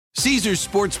Caesars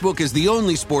Sportsbook is the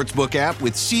only sportsbook app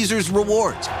with Caesars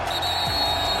Rewards.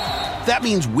 That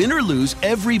means win or lose,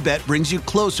 every bet brings you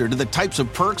closer to the types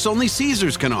of perks only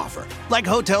Caesars can offer. Like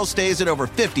hotel stays at over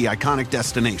 50 iconic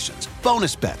destinations,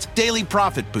 bonus bets, daily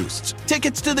profit boosts,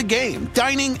 tickets to the game,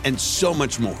 dining, and so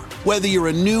much more. Whether you're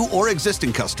a new or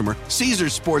existing customer,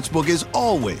 Caesars Sportsbook is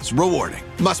always rewarding.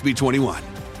 Must be 21.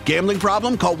 Gambling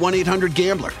problem? Call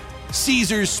 1-800-GAMBLER.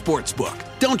 Caesars Sportsbook.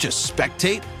 Don't just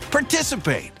spectate,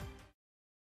 participate.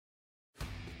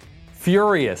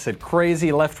 Furious at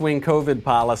crazy left-wing COVID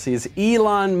policies,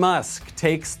 Elon Musk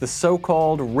takes the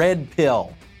so-called red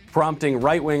pill, prompting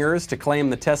right-wingers to claim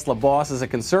the Tesla boss is a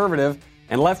conservative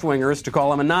and left-wingers to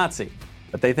call him a Nazi.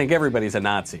 But they think everybody's a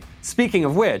Nazi. Speaking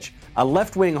of which, a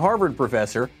left-wing Harvard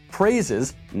professor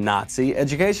praises Nazi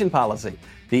education policy.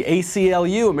 The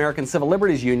ACLU, American Civil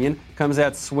Liberties Union, comes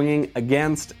out swinging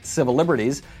against civil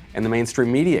liberties, and the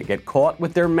mainstream media get caught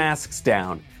with their masks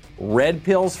down. Red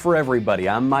pills for everybody.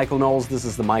 I'm Michael Knowles. This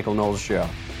is The Michael Knowles Show.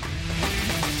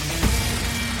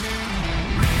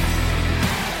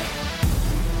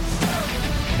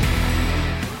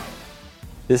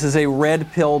 This is a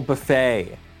red pill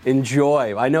buffet.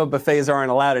 Enjoy. I know buffets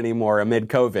aren't allowed anymore amid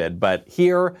COVID, but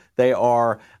here they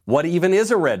are. What even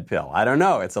is a red pill? I don't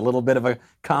know. It's a little bit of a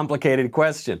complicated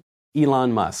question.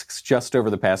 Elon Musk's just over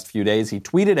the past few days, he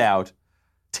tweeted out,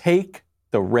 "Take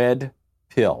the red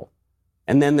pill."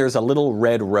 And then there's a little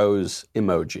red rose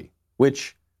emoji,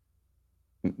 which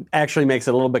actually makes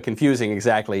it a little bit confusing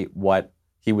exactly what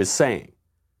he was saying.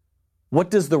 What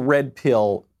does the red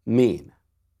pill mean?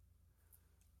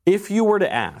 If you were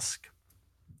to ask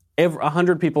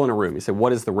 100 people in a room, you say,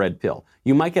 what is the red pill?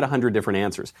 You might get 100 different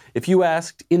answers. If you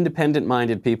asked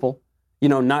independent-minded people,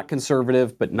 not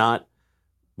conservative, but not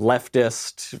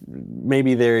leftist,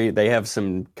 maybe they have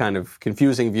some kind of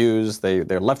confusing views,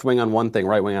 they're left-wing on one thing,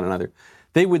 right-wing on another,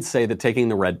 they would say that taking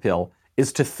the red pill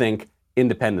is to think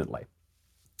independently.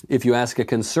 If you ask a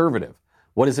conservative,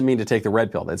 what does it mean to take the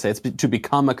red pill? They'd say it's to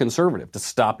become a conservative, to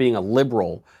stop being a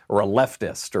liberal or a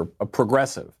leftist or a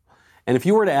progressive. And if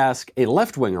you were to ask a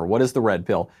left-winger, what is the red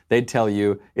pill? They'd tell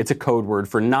you it's a code word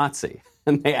for Nazi.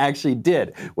 And they actually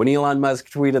did. When Elon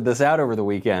Musk tweeted this out over the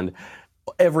weekend,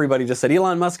 everybody just said,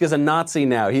 Elon Musk is a Nazi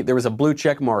now. There was a blue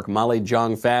check mark, Molly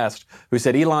Jong Fast, who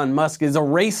said Elon Musk is a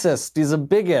racist, he's a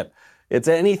bigot. It's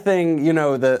anything,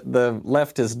 the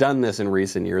left has done this in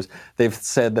recent years. They've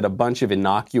said that a bunch of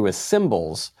innocuous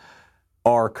symbols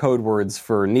are code words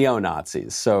for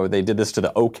neo-Nazis. So they did this to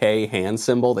the OK hand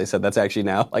symbol. They said that's actually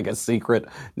now like a secret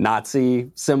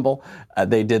Nazi symbol.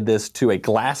 They did this to a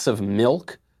glass of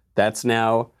milk. That's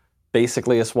now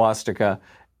basically a swastika.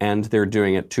 And they're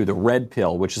doing it to the red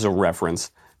pill, which is a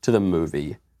reference to the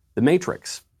movie The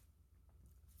Matrix.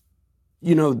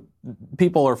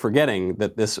 People are forgetting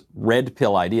that this red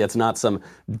pill idea, it's not some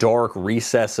dark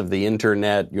recess of the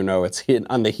internet, it's hidden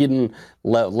on the hidden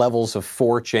levels of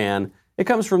 4chan. It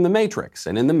comes from The Matrix.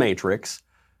 And in The Matrix,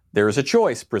 there's a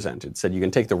choice presented. It said you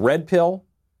can take the red pill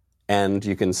and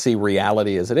you can see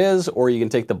reality as it is, or you can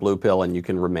take the blue pill and you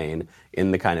can remain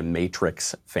in the kind of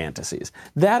Matrix fantasies.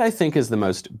 That, I think, is the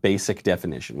most basic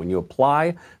definition. When you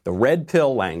apply the red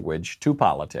pill language to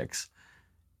politics,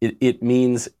 it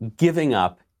means giving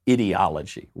up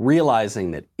ideology, realizing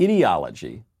that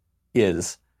ideology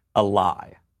is a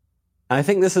lie. And I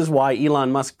think this is why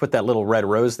Elon Musk put that little red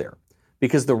rose there.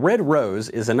 Because the red rose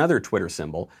is another Twitter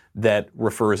symbol that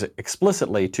refers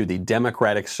explicitly to the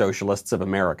Democratic Socialists of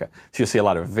America. So you see a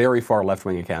lot of very far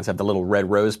left-wing accounts have the little red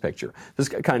rose picture. It's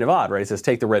kind of odd, right? It says,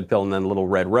 take the red pill and then a little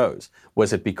red rose.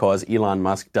 Was it because Elon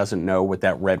Musk doesn't know what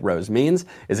that red rose means?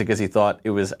 Is it because he thought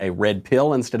it was a red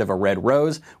pill instead of a red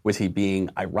rose? Was he being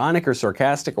ironic or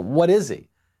sarcastic? Or what is he?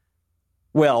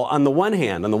 Well, on the one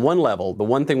hand, on the one level, the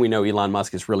one thing we know Elon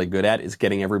Musk is really good at is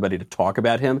getting everybody to talk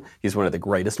about him. He's one of the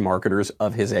greatest marketers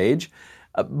of his age.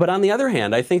 But on the other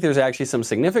hand, I think there's actually some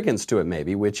significance to it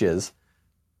maybe, which is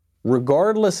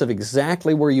regardless of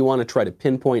exactly where you want to try to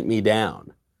pinpoint me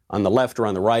down, on the left or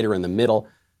on the right or in the middle,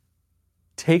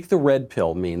 take the red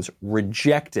pill means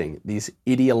rejecting these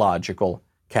ideological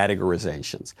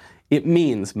categorizations. It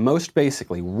means, most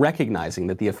basically, recognizing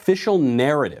that the official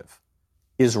narrative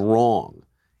is wrong.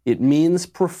 It means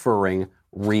preferring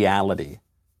reality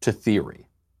to theory.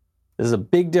 There's a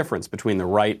big difference between the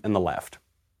right and the left.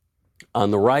 On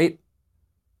the right,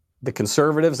 the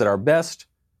conservatives at our best,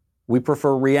 we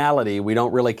prefer reality. We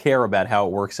don't really care about how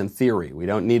it works in theory. We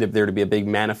don't need there to be a big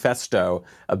manifesto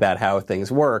about how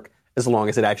things work as long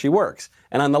as it actually works.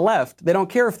 And on the left, they don't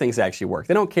care if things actually work.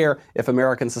 They don't care if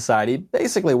American society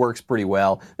basically works pretty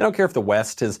well. They don't care if the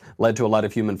West has led to a lot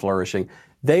of human flourishing.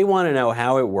 They want to know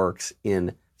how it works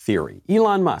in theory.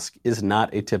 Elon Musk is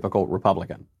not a typical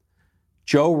Republican.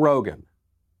 Joe Rogan,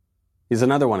 he's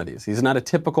another one of these. He's not a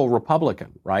typical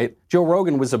Republican, right? Joe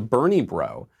Rogan was a Bernie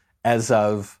bro as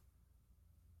of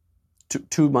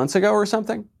 2 months ago or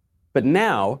something. But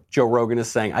now Joe Rogan is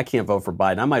saying, I can't vote for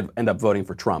Biden. I might end up voting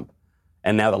for Trump.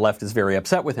 And now the left is very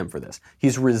upset with him for this.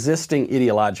 He's resisting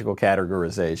ideological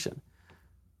categorization.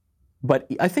 But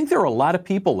I think there are a lot of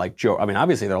people like Joe. I mean,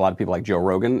 obviously there are a lot of people like Joe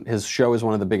Rogan. His show is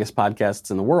one of the biggest podcasts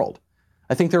in the world.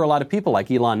 I think there are a lot of people like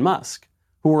Elon Musk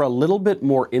who are a little bit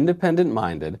more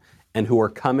independent-minded and who are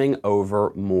coming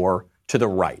over more to the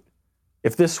right.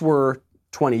 If this were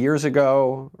 20 years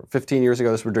ago, or 15 years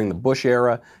ago, this were during the Bush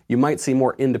era, you might see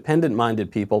more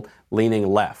independent-minded people leaning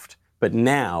left. But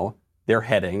now they're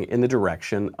heading in the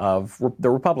direction of the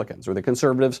Republicans or the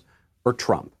conservatives or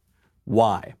Trump.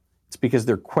 Why? It's because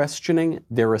they're questioning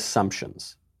their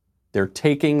assumptions. They're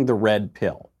taking the red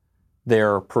pill.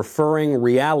 They're preferring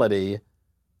reality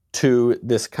to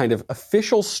this kind of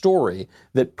official story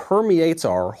that permeates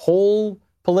our whole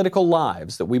political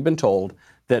lives that we've been told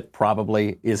that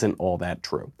probably isn't all that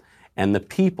true. And the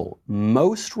people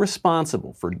most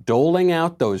responsible for doling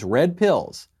out those red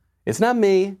pills, it's not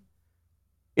me,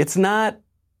 it's not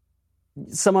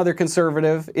some other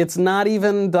conservative, it's not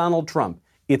even Donald Trump,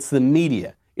 it's the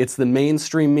media. It's the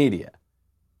mainstream media.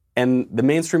 And the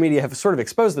mainstream media have sort of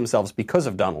exposed themselves because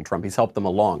of Donald Trump. He's helped them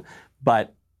along.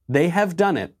 But they have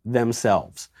done it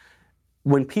themselves.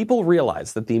 When people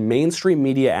realize that the mainstream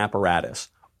media apparatus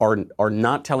are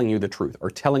not telling you the truth, are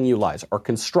telling you lies, are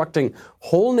constructing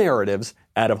whole narratives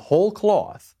out of whole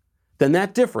cloth, then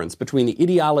that difference between the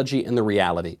ideology and the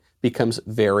reality becomes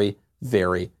very,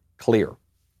 very clear.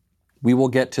 We will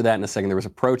get to that in a second. There was a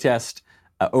protest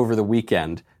over the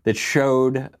weekend that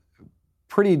showed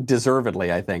pretty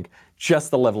deservedly, I think, just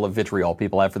the level of vitriol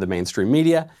people have for the mainstream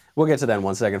media. We'll get to that in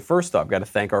 1 second. First, though, I've got to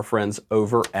thank our friends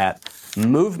over at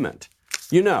Movement.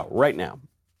 You know, right now,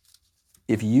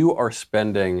 if you are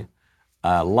spending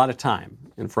a lot of time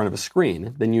in front of a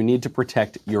screen, then you need to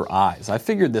protect your eyes. I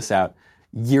figured this out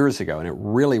years ago, and it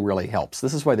really, really helps.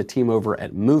 This is why the team over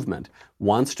at Movement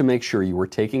wants to make sure you are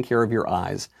taking care of your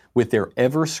eyes with their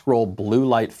Everscroll blue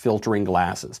light filtering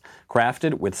glasses.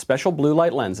 Crafted with special blue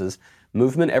light lenses,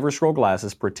 Movement Everscroll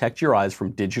glasses protect your eyes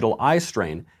from digital eye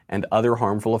strain and other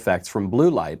harmful effects from blue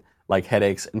light, like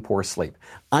headaches and poor sleep.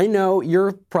 I know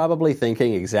you're probably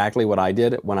thinking exactly what I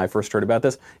did when I first heard about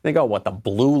this. You think, oh, what, the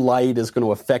blue light is going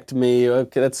to affect me?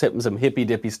 Okay, that's some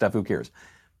hippy-dippy stuff, who cares?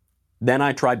 Then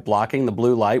I tried blocking the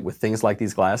blue light with things like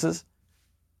these glasses.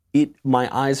 My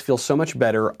eyes feel so much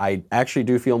better. I actually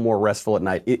do feel more restful at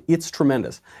night. It's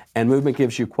tremendous. And Movement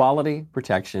gives you quality,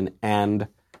 protection, and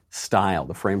style.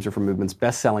 The frames are from Movement's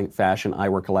best-selling fashion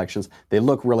eyewear collections. They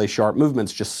look really sharp.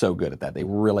 Movement's just so good at that. They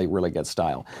really, really get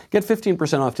style. Get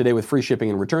 15% off today with free shipping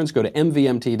and returns. Go to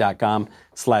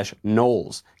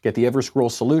mvmt.com/Knowles. Get the Everscroll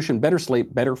solution. Better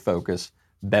sleep, better focus,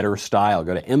 better style.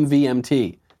 Go to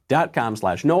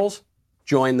mvmt.com/Knowles.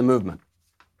 Join the movement.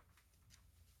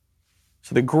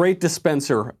 So the great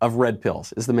dispenser of red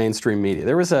pills is the mainstream media.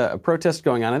 There was a protest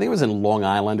going on. I think it was in Long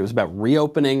Island. It was about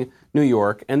reopening New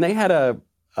York. And they had a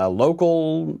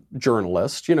local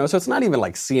journalist, so it's not even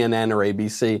like CNN or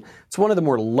ABC. It's one of the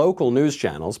more local news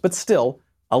channels, but still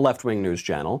a left-wing news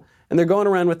channel. And they're going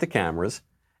around with the cameras.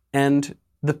 And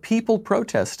the people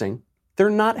protesting,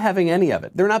 they're not having any of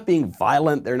it. They're not being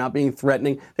violent. They're not being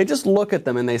threatening. They just look at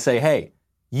them and they say, hey,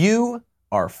 you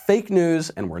are fake news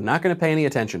and we're not going to pay any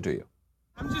attention to you.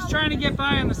 I'm just trying to get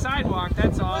by on the sidewalk,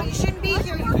 that's all. Well, you shouldn't be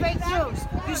here. You're fake news.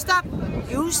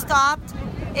 You stopped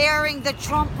airing the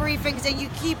Trump briefings and you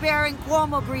keep airing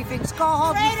Cuomo briefings. Go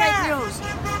home, you fake news.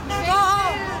 Go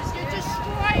home. You're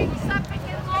destroying Suffolk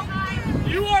and Long Island.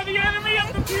 You are the enemy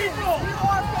of the people. You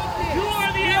are fake news. You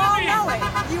are the enemy. enemy. We all know it.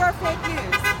 You are fake news.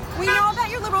 We know about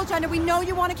your liberal agenda. We know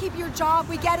you want to keep your job.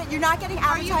 We get it. You're not getting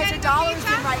advertiser dollars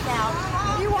in right now.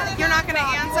 You're not going to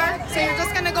answer, so you're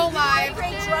just going to go live.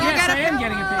 Yes, I am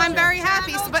getting a paycheck. I'm very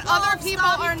happy, but other people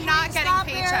are not getting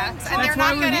paychecks, and they're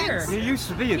not getting. You used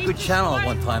to be a good channel at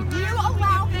one time. You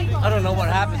allow people. I don't know what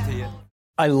happened to you.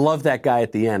 I love that guy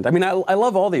at the end. I mean, I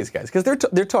love all these guys because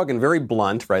they're talking very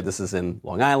blunt, right? This is in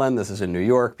Long Island. This is in New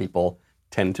York. People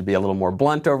tend to be a little more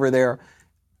blunt over there.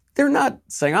 They're not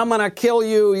saying, I'm going to kill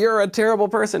you. You're a terrible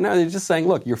person. No, they're just saying,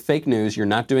 look, you're fake news. You're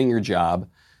not doing your job.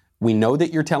 We know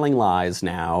that you're telling lies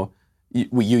now.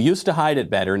 You used to hide it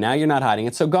better. Now you're not hiding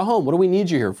it. So go home. What do we need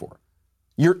you here for?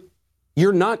 You're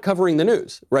not covering the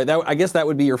news, right? I guess that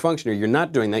would be your function here. You're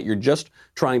not doing that. You're just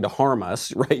trying to harm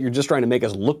us, right? You're just trying to make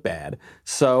us look bad.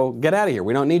 So get out of here.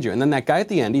 We don't need you. And then that guy at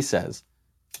the end, he says,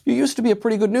 you used to be a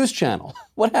pretty good news channel.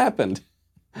 What happened?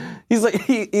 He's like,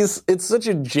 it's such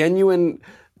a genuine,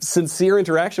 sincere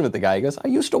interaction with the guy. He goes, I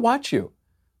used to watch you,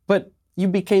 but you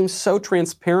became so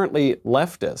transparently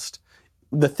leftist.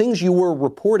 The things you were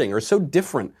reporting are so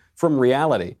different from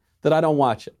reality that I don't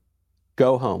watch it.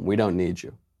 Go home. We don't need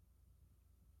you.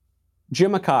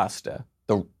 Jim Acosta,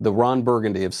 the Ron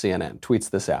Burgundy of CNN, tweets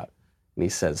this out. And he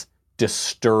says,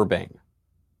 disturbing.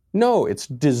 No, it's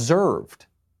deserved.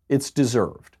 It's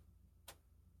deserved.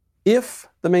 If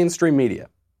the mainstream media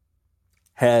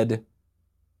had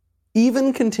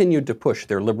even continued to push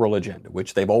their liberal agenda,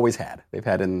 which they've always had, they've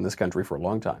had in this country for a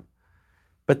long time,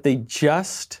 but they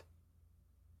just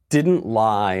didn't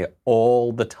lie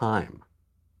all the time.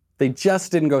 They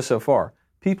just didn't go so far.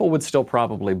 People would still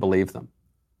probably believe them.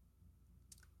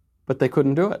 But they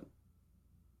couldn't do it.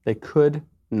 They could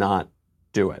not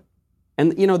do it.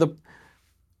 And,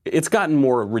 it's gotten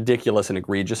more ridiculous and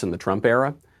egregious in the Trump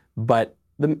era, but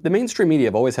the mainstream media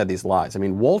have always had these lies. I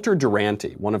mean, Walter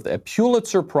Duranty, one of the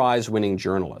Pulitzer Prize-winning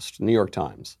journalists, New York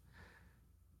Times,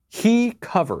 he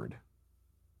covered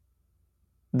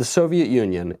the Soviet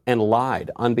Union and lied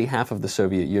on behalf of the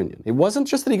Soviet Union. It wasn't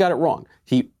just that he got it wrong.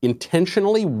 He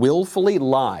intentionally, willfully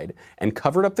lied and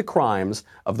covered up the crimes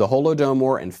of the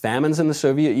Holodomor and famines in the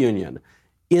Soviet Union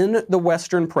in the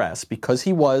Western press because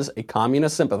he was a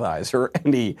communist sympathizer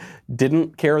and he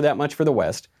didn't care that much for the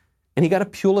West. And he got a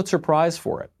Pulitzer Prize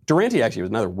for it. Duranty actually was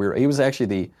another weird. He was actually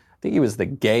I think he was the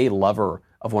gay lover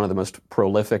of one of the most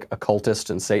prolific occultists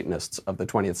and Satanists of the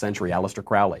 20th century, Aleister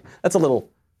Crowley. That's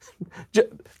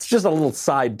it's just a little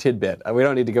side tidbit. We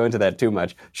don't need to go into that too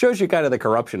much. Shows you kind of the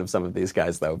corruption of some of these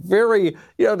guys, though.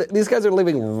 These guys are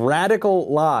living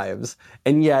radical lives,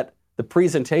 and yet the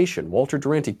presentation, Walter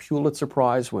Duranty, Pulitzer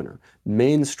Prize winner,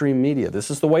 mainstream media,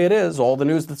 this is the way it is, all the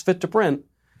news that's fit to print.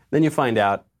 Then you find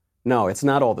out, no, it's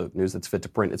not all the news that's fit to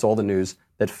print. It's all the news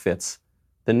that fits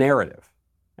the narrative.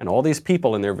 And all these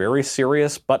people in their very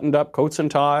serious, buttoned-up coats and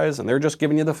ties, and they're just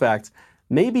giving you the facts.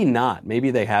 Maybe not. Maybe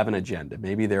they have an agenda.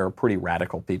 Maybe they're pretty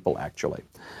radical people, actually.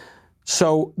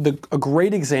 So a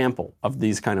great example of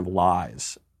these kind of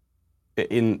lies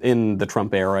in the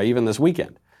Trump era, even this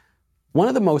weekend, one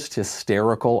of the most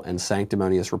hysterical and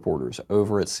sanctimonious reporters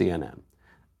over at CNN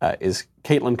is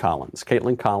Caitlin Collins.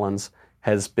 Caitlin Collins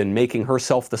has been making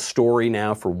herself the story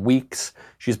now for weeks.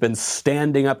 She's been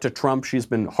standing up to Trump. She's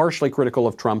been harshly critical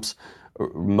of Trump's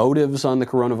motives on the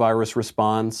coronavirus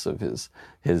response, of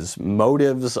his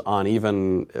motives on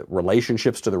even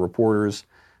relationships to the reporters.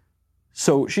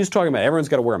 So she's talking about everyone's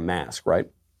got to wear a mask, right?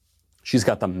 She's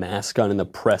got the mask on in the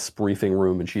press briefing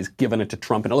room and she's giving it to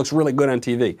Trump and it looks really good on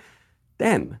TV.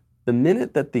 Then, the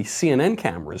minute that the CNN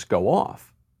cameras go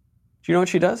off, do you know what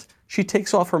she does? She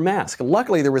takes off her mask.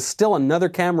 Luckily, there was still another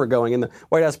camera going in the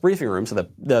White House briefing room, so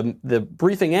the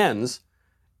briefing ends.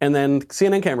 And then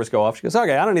CNN cameras go off. She goes,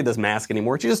 okay, I don't need this mask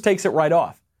anymore. She just takes it right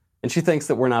off. And she thinks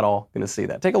that we're not all going to see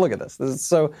that. Take a look at this.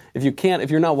 So if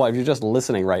you're just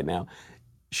listening right now,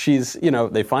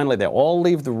 they all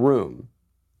leave the room.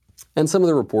 And some of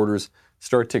the reporters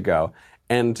start to go.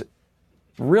 And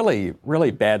really, really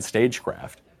bad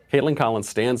stagecraft. Caitlin Collins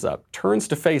stands up, turns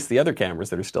to face the other cameras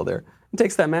that are still there, and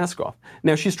takes that mask off.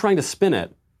 Now, she's trying to spin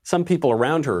it. Some people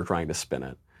around her are trying to spin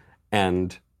it.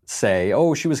 And say,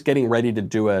 oh, she was getting ready to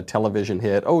do a television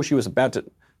hit. Oh, she was about to.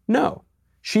 No,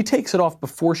 she takes it off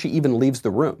before she even leaves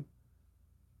the room.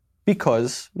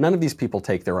 Because none of these people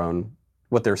take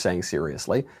what they're saying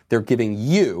seriously. They're giving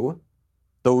you,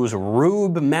 those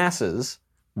rube masses,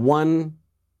 one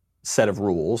set of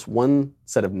rules, one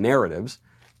set of narratives,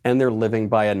 and they're living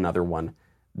by another one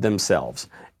themselves.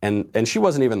 And she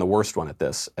wasn't even the worst one at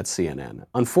this at CNN.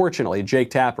 Unfortunately, Jake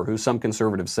Tapper, who some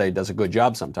conservatives say does a good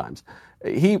job sometimes,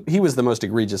 he was the most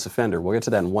egregious offender. We'll get to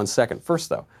that in 1 second. First,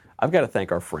 though, I've got to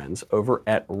thank our friends over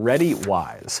at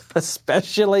ReadyWise,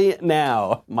 especially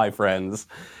now, my friends.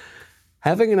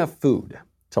 Having enough food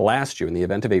to last you in the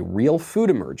event of a real food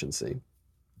emergency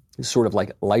is sort of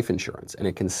like life insurance, and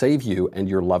it can save you and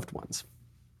your loved ones.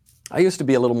 I used to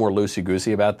be a little more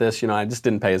loosey-goosey about this. I just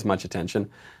didn't pay as much attention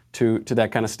to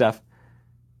that kind of stuff.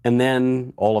 And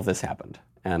then all of this happened.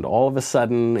 And all of a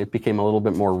sudden, it became a little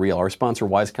bit more real. Our sponsor,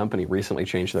 Wise Company, recently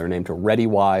changed their name to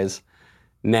ReadyWise.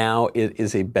 Now it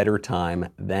is a better time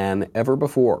than ever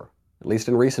before, at least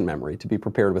in recent memory, to be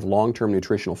prepared with long-term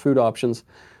nutritional food options.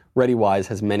 ReadyWise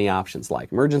has many options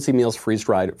like emergency meals,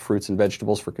 freeze-dried fruits and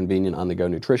vegetables for convenient on-the-go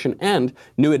nutrition, and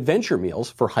new adventure meals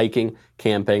for hiking,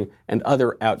 camping, and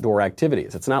other outdoor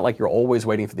activities. It's not like you're always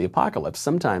waiting for the apocalypse.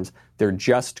 Sometimes they're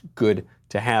just good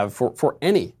to have for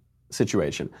any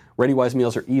situation. ReadyWise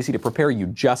meals are easy to prepare. You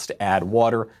just add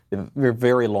water. They're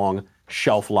very long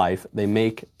shelf life. They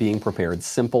make being prepared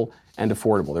simple and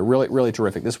affordable. They're really, really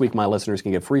terrific. This week, my listeners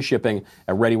can get free shipping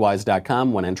at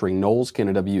ReadyWise.com when entering Knowles,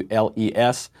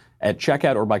 K-N-O-W-L-E-S, at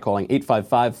checkout or by calling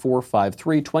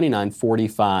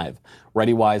 855-453-2945.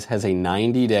 ReadyWise has a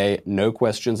 90-day, no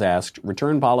questions asked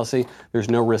return policy. There's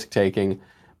no risk taking.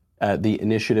 The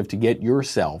initiative to get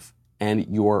yourself and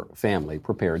your family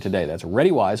prepared today. That's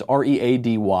ReadyWise,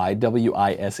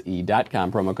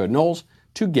 ReadyWise.com, promo code Knowles,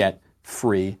 to get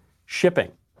free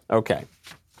shipping. Okay.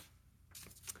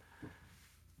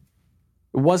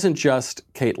 It wasn't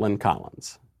just Caitlin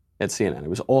Collins at CNN. It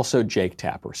was also Jake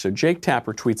Tapper. So Jake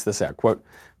Tapper tweets this out, quote,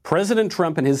 President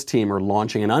Trump and his team are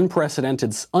launching an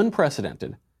unprecedented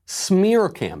smear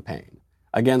campaign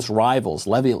against rivals,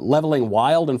 leveling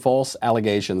wild and false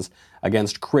allegations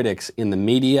against critics in the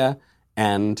media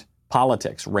and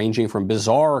politics, ranging from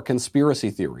bizarre conspiracy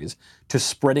theories to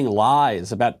spreading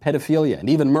lies about pedophilia and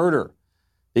even murder.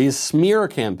 These smear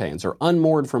campaigns are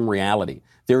unmoored from reality.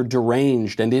 They're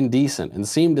deranged and indecent and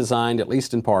seem designed, at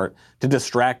least in part, to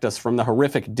distract us from the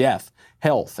horrific death,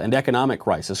 health, and economic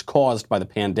crisis caused by the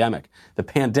pandemic. The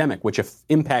pandemic, which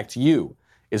impacts you,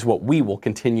 is what we will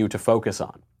continue to focus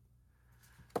on.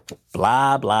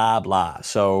 Blah, blah, blah.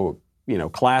 So,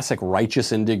 classic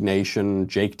righteous indignation,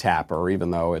 Jake Tapper,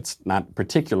 even though it's not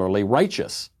particularly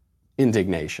righteous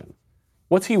indignation.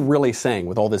 What's he really saying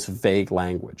with all this vague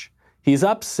language? He's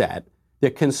upset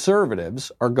that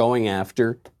conservatives are going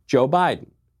after Joe Biden.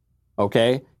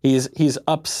 Okay? He's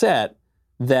upset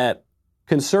that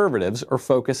conservatives are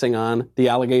focusing on the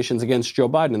allegations against Joe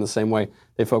Biden in the same way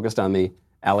they focused on the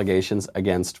allegations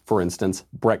against, for instance,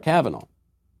 Brett Kavanaugh.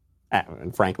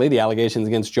 And frankly, the allegations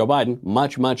against Joe Biden,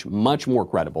 much, much, much more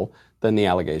credible than the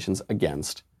allegations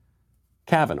against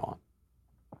Kavanaugh.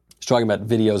 He's talking about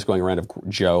videos going around of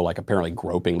Joe, like apparently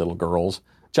groping little girls.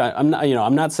 I'm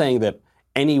not saying that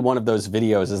any one of those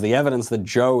videos is the evidence that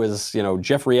Joe is,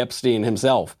 Jeffrey Epstein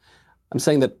himself. I'm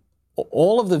saying that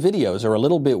all of the videos are a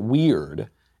little bit weird,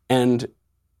 and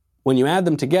when you add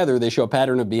them together, they show a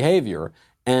pattern of behavior.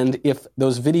 And if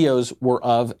those videos were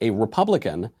of a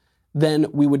Republican, then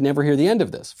we would never hear the end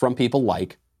of this from people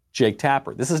like Jake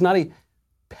Tapper. This is not a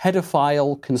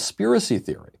pedophile conspiracy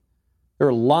theory. There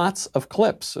are lots of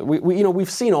clips. We've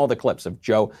seen all the clips of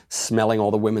Joe smelling all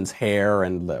the women's hair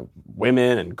and the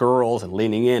women and girls and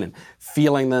leaning in and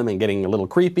feeling them and getting a little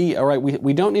creepy. All right,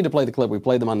 we don't need to play the clip. We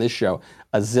played them on this show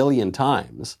a zillion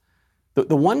times.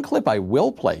 The one clip I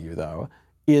will play you, though,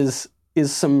 is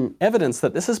some evidence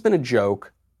that this has been a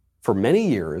joke for many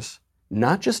years,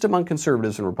 not just among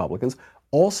conservatives and Republicans,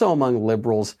 also among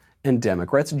liberals and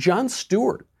Democrats. Jon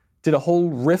Stewart did a whole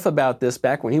riff about this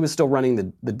back when he was still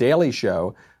running the Daily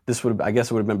Show. This would have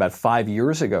been about 5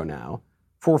 years ago now,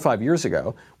 4 or 5 years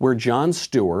ago, where Jon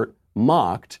Stewart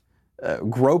mocked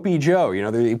Gropey Joe.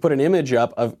 He put an image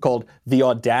up called The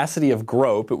Audacity of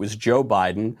Grope. It was Joe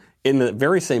Biden in the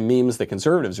very same memes that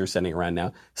conservatives are sending around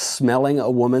now, smelling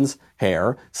a woman's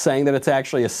hair, saying that it's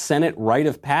actually a Senate rite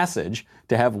of passage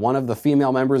to have one of the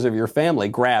female members of your family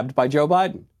grabbed by Joe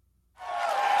Biden.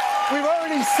 We've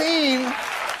already seen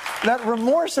that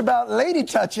remorse about lady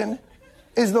touching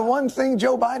is the one thing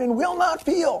Joe Biden will not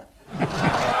feel.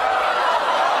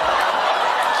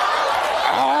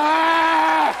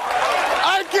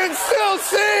 I can still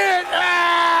see it.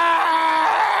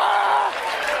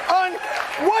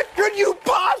 What could you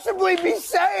possibly be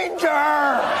saying to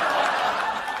her?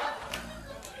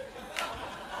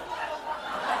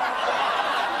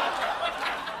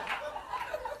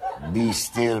 Be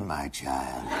still, my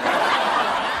child,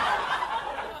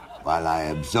 while I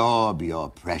absorb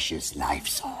your precious life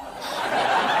source.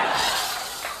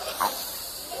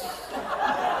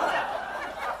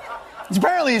 It's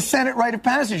apparently a Senate rite of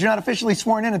passage. You're not officially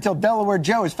sworn in until Delaware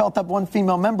Joe has felt up one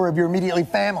female member of your immediate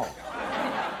family.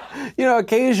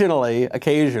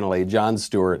 Occasionally, Jon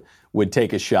Stewart would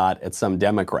take a shot at some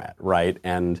Democrat, right?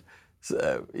 And,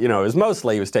 it was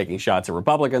mostly he was taking shots at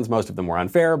Republicans. Most of them were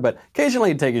unfair, but occasionally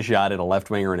he'd take a shot at a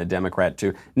left-winger and a Democrat,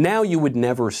 too. Now you would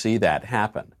never see that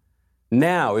happen.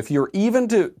 Now, if you're even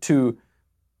to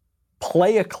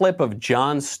play a clip of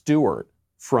Jon Stewart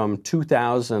from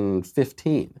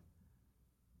 2015,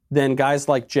 then guys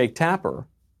like Jake Tapper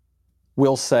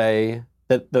will say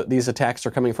that these attacks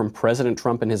are coming from President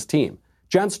Trump and his team.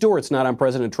 Jon Stewart's not on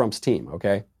President Trump's team,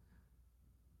 okay?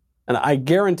 And I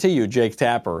guarantee you Jake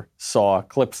Tapper saw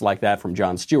clips like that from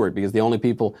Jon Stewart, because the only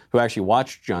people who actually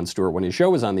watched Jon Stewart when his show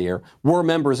was on the air were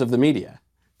members of the media,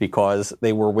 because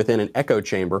they were within an echo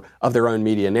chamber of their own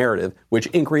media narrative, which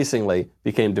increasingly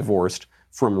became divorced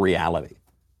from reality.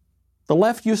 The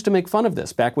left used to make fun of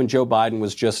this back when Joe Biden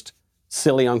was just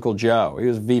silly Uncle Joe. He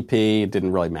was VP, it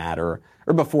didn't really matter.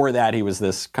 Or before that, he was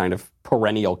this kind of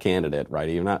perennial candidate, right?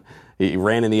 He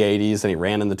ran in the 80s and he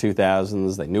ran in the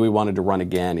 2000s. They knew he wanted to run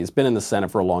again. He's been in the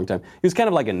Senate for a long time. He was kind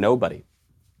of like a nobody.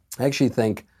 I actually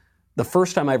think the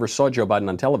first time I ever saw Joe Biden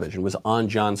on television was on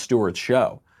Jon Stewart's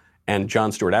show. And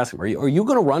Jon Stewart asked him, are you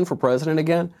going to run for president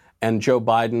again? And Joe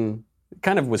Biden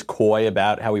kind of was coy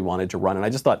about how he wanted to run. And I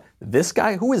just thought, this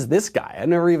guy? Who is this guy? I've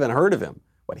never even heard of him.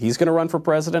 What, he's going to run for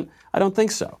president? I don't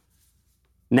think so.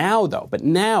 Now, though, but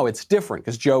now it's different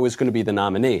because Joe is going to be the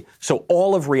nominee. So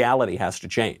all of reality has to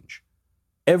change.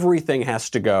 Everything has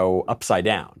to go upside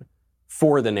down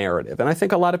for the narrative. And I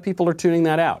think a lot of people are tuning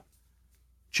that out.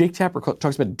 Jake Tapper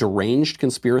talks about deranged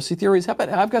conspiracy theories. How about,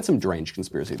 I've got some deranged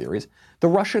conspiracy theories. The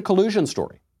Russia collusion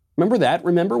story. Remember that?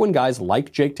 Remember when guys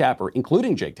like Jake Tapper,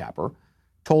 including Jake Tapper,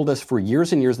 told us for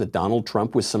years and years that Donald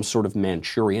Trump was some sort of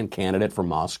Manchurian candidate from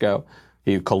Moscow?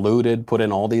 He colluded, put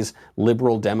in all these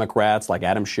liberal Democrats like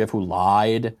Adam Schiff who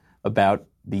lied about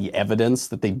the evidence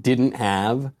that they didn't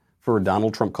have for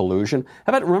Donald Trump collusion.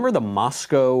 How about, remember the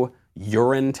Moscow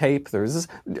urine tape? There's this,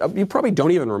 you probably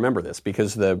don't even remember this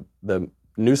because the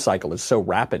news cycle is so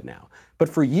rapid now. But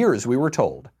for years we were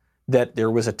told that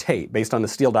there was a tape based on the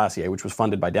Steele dossier, which was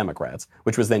funded by Democrats,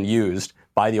 which was then used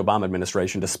by the Obama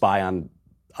administration to spy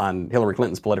on Hillary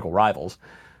Clinton's political rivals.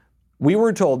 We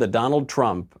were told that Donald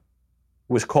Trump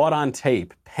was caught on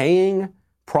tape paying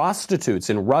prostitutes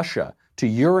in Russia to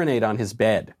urinate on his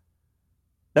bed.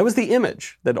 That was the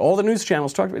image that all the news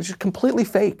channels talked about. It's just completely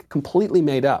fake, completely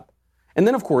made up. And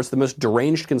then, of course, the most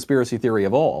deranged conspiracy theory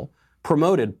of all,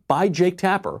 promoted by Jake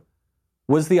Tapper,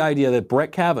 was the idea that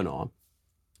Brett Kavanaugh,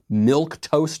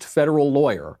 milquetoast federal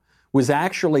lawyer, was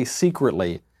actually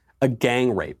secretly a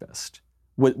gang rapist.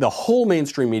 The whole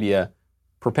mainstream media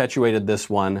perpetuated this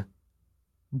one,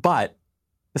 but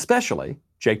especially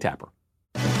Jake Tapper.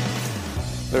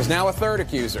 There's now a third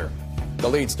accuser. The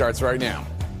lead starts right now.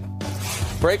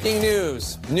 Breaking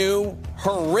news. New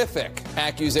horrific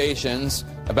accusations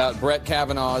about Brett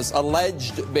Kavanaugh's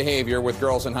alleged behavior with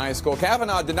girls in high school.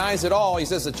 Kavanaugh denies it all. He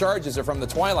says the charges are from the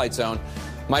Twilight Zone.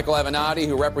 Michael Avenatti,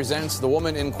 who represents the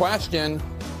woman in question,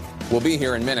 will be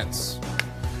here in minutes.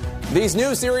 These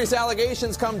new serious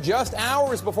allegations come just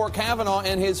hours before Kavanaugh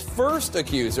and his first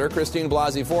accuser, Christine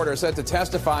Blasey Ford, are set to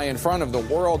testify in front of the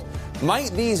world.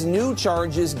 Might these new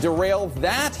charges derail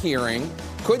that hearing?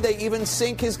 Could they even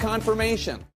sink his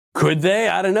confirmation? Could they?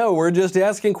 I don't know. We're just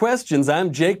asking questions.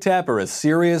 I'm Jake Tapper, a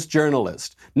serious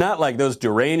journalist. Not like those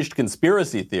deranged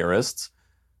conspiracy theorists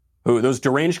who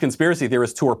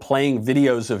are playing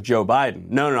videos of Joe Biden.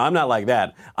 No, I'm not like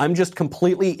that. I'm just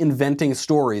completely inventing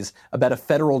stories about a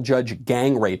federal judge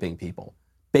gang raping people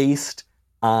based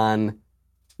on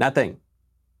nothing.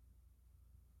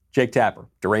 Jake Tapper,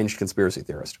 deranged conspiracy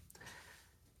theorist.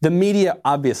 The media,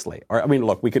 obviously,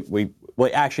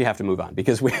 we actually have to move on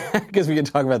because we can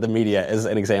talk about the media as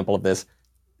an example of this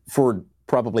for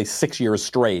probably 6 years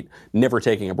straight, never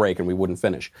taking a break, and we wouldn't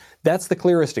finish. That's the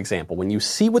clearest example. When you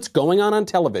see what's going on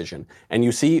television and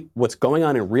you see what's going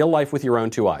on in real life with your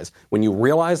own two eyes, when you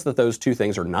realize that those two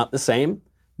things are not the same,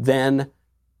 then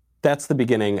that's the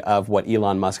beginning of what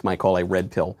Elon Musk might call a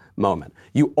red pill moment.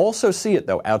 You also see it,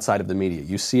 though, outside of the media.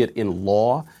 You see it in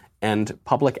law and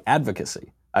public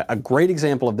advocacy. A great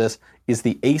example of this is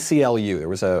the ACLU. There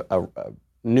was a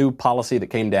new policy that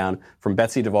came down from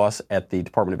Betsy DeVos at the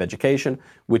Department of Education,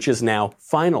 which is now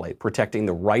finally protecting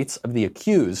the rights of the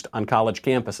accused on college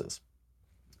campuses.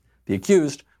 The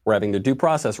accused were having their due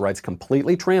process rights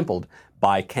completely trampled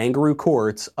by kangaroo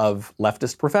courts of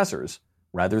leftist professors,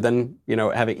 rather than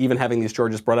having these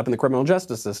charges brought up in the criminal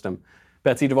justice system.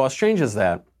 Betsy DeVos changes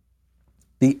that.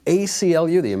 The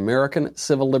ACLU, the American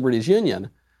Civil Liberties Union,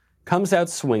 comes out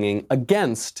swinging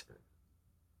against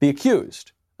the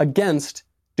accused, against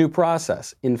due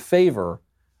process, in favor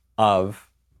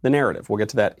of the narrative. We'll get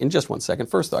to that in just 1 second.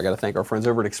 First, though, I got to thank our friends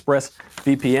over at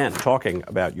ExpressVPN, talking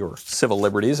about your civil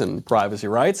liberties and privacy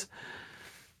rights.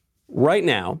 Right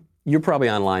now, you're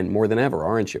probably online more than ever,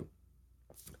 aren't you?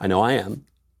 I know I am.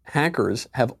 Hackers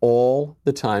have all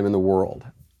the time in the world.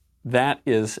 That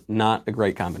is not a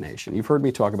great combination. You've heard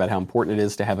me talk about how important it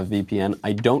is to have a VPN.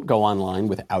 I don't go online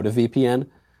without a VPN.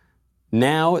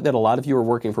 Now that a lot of you are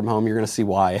working from home, you're going to see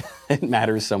why it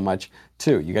matters so much,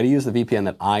 too. You got to use the VPN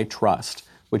that I trust,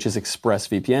 which is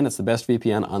ExpressVPN. It's the best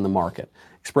VPN on the market.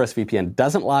 ExpressVPN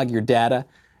doesn't log your data.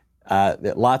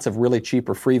 Lots of really cheap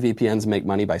or free VPNs make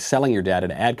money by selling your data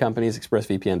to ad companies.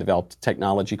 ExpressVPN developed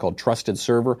technology called Trusted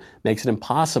Server, makes it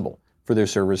impossible for their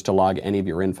servers to log any of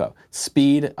your info.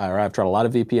 Speed, I've tried a lot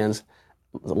of VPNs.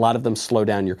 A lot of them slow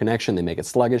down your connection. They make it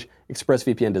sluggish.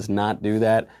 ExpressVPN does not do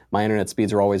that. My internet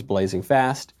speeds are always blazing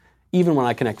fast. Even when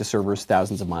I connect to servers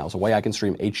thousands of miles away, I can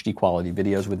stream HD quality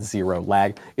videos with zero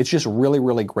lag. It's just really,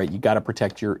 really great. You got to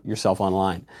protect yourself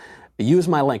online. Use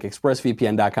my link,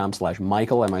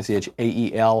 expressvpn.com/Michael,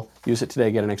 M-I-C-H-A-E-L. Use it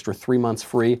today. Get an extra 3 months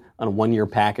free on a 1-year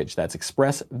package. That's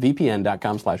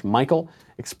expressvpn.com/Michael,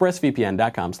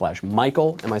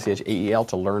 expressvpn.com/Michael, M-I-C-H-A-E-L,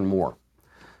 to learn more.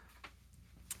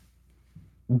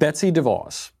 Betsy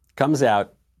DeVos comes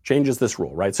out, changes this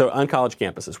rule, right? So on college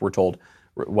campuses, we're told,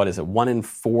 1 in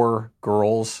 4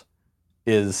 girls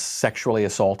is sexually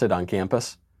assaulted on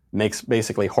campus. Makes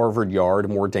basically Harvard Yard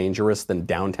more dangerous than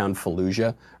downtown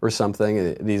Fallujah or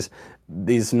something.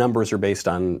 These numbers are based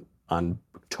on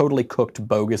totally cooked,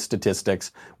 bogus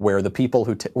statistics where the people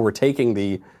who are taking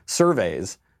the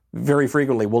surveys very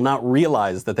frequently will not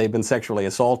realize that they've been sexually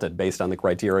assaulted based on the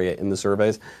criteria in the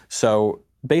surveys. So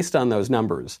based on those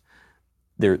numbers,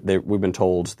 we've been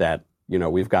told that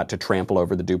we've got to trample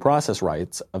over the due process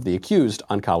rights of the accused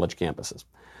on college campuses.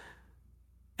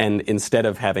 And instead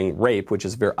of having rape, which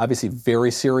is obviously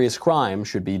very serious crime,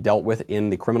 should be dealt with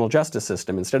in the criminal justice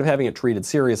system, instead of having it treated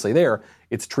seriously there,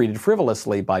 it's treated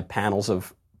frivolously by panels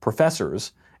of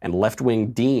professors and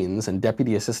left-wing deans and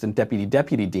deputy assistant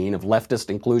deputy dean of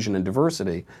leftist inclusion and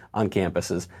diversity on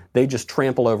campuses. They just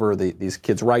trample over these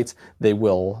kids' rights. They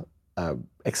will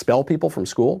expel people from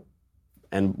school.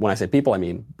 And when I say people, I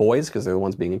mean boys, because they're the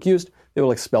ones being accused. They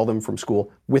will expel them from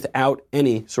school without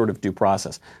any sort of due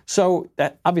process. So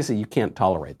that obviously you can't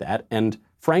tolerate that. And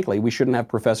frankly, we shouldn't have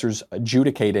professors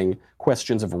adjudicating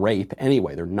questions of rape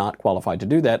anyway. They're not qualified to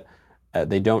do that.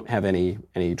 They don't have any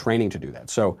training to do that.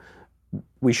 So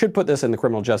we should put this in the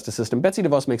criminal justice system. Betsy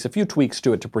DeVos makes a few tweaks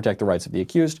to it to protect the rights of the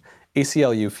accused.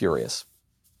 ACLU furious.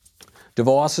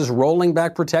 DeVos is rolling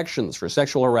back protections for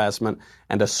sexual harassment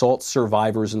and assault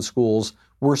survivors in schools.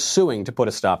 We're suing to put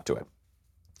a stop to it.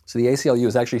 So the ACLU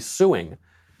is actually suing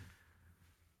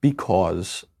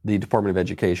because the Department of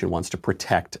Education wants to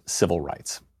protect civil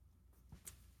rights.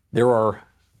 There are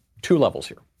 2 levels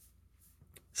here.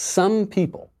 Some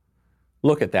people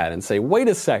look at that and say, wait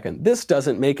a second, this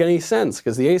doesn't make any sense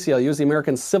because the ACLU is the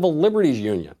American Civil Liberties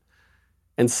Union.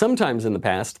 And sometimes in the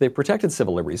past, they've protected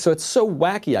civil liberties. So it's so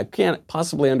wacky, I can't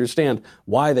possibly understand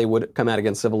why they would come out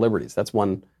against civil liberties. That's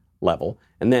one level.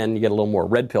 And then you get a little more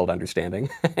red-pilled understanding,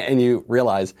 and you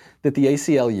realize that the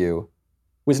ACLU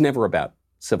was never about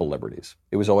civil liberties.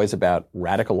 It was always about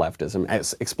radical leftism.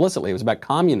 Explicitly, it was about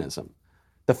communism.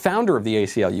 The founder of the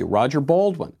ACLU, Roger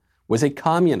Baldwin, was a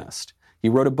communist. He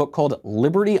wrote a book called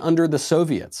Liberty Under the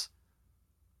Soviets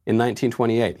in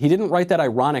 1928. He didn't write that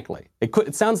ironically.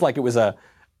 It sounds like it was a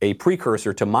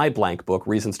precursor to my blank book,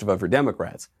 Reasons to Vote for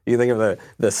Democrats. You think of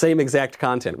the same exact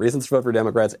content, Reasons to Vote for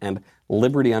Democrats and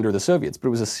Liberty Under the Soviets. But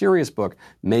it was a serious book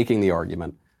making the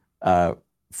argument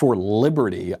for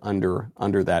liberty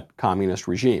under that communist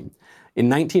regime. In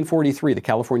 1943, the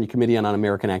California Committee on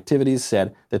Un-American Activities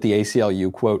said that the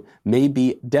ACLU, quote, may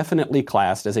be definitely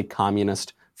classed as a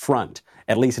communist front.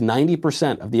 At least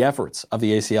 90% of the efforts of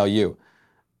the ACLU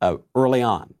early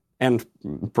on, and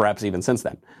perhaps even since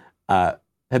then,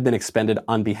 have been expended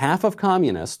on behalf of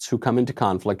communists who come into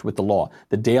conflict with the law.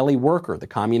 The Daily Worker, the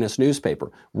communist newspaper,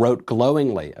 wrote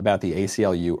glowingly about the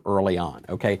ACLU early on,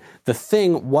 okay? The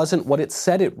thing wasn't what it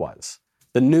said it was.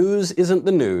 The news isn't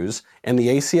the news, and the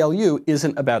ACLU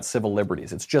isn't about civil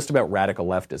liberties. It's just about radical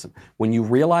leftism. When you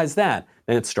realize that,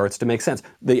 then it starts to make sense.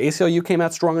 The ACLU came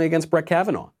out strongly against Brett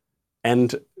Kavanaugh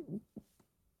and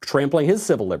trampling his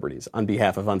civil liberties on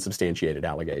behalf of unsubstantiated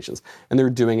allegations, and they're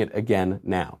doing it again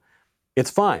now. It's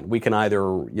fine. We can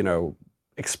either,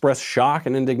 express shock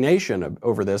and indignation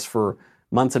over this for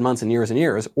months and months and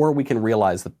years, or we can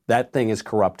realize that that thing is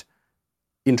corrupt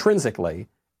intrinsically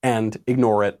and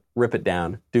ignore it, rip it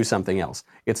down, do something else.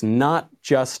 It's not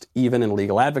just even in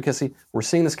legal advocacy. We're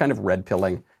seeing this kind of red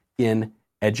pilling in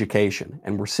education,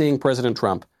 and we're seeing President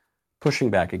Trump pushing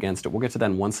back against it. We'll get to that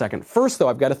in 1 second. First, though,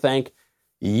 I've got to thank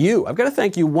you. I've got to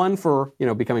thank you, one, for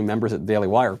becoming members at the Daily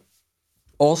Wire.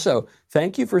 Also,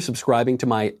 thank you for subscribing to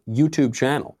my YouTube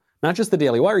channel. Not just the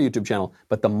Daily Wire YouTube channel,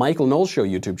 but the Michael Knowles Show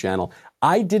YouTube channel.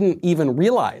 I didn't even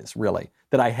realize, really,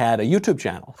 that I had a YouTube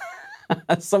channel.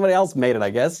 Somebody else made it,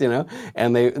 I guess,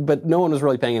 but no one was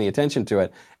really paying any attention to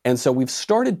it. And so we've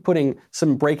started putting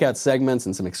some breakout segments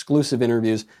and some exclusive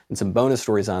interviews and some bonus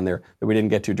stories on there that we didn't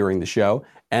get to during the show.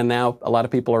 And now a lot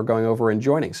of people are going over and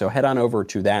joining. So head on over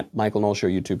to that Michael Knowles Show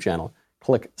YouTube channel.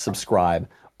 Click subscribe.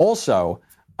 Also,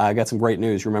 I got some great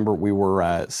news. Remember, we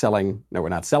were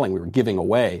we were giving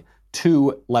away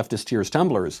 2 Leftist Tears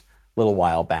tumblers a little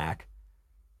while back.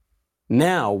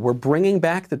 Now we're bringing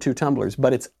back the 2 tumblers,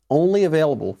 but it's only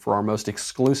available for our most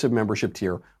exclusive membership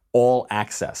tier, All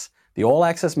Access. The All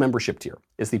Access membership tier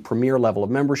is the premier level of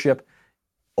membership.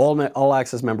 All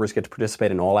Access members get to participate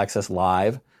in All Access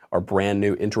Live, our brand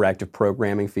new interactive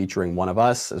programming featuring one of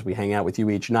us as we hang out with you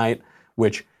each night,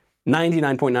 which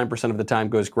 99.9% of the time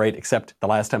goes great, except the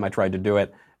last time I tried to do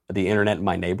it, the internet in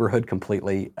my neighborhood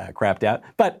completely crapped out.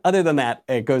 But other than that,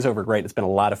 it goes over great. It's been a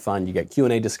lot of fun. You get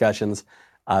Q&A discussions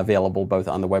available both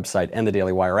on the website and the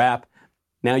Daily Wire app.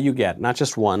 Now you get not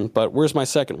just one, but where's my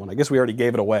second one? I guess we already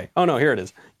gave it away. Oh no, here it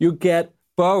is. You get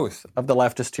both of the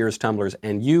Leftist Tears tumblers,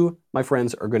 and you, my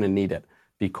friends, are going to need it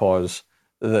because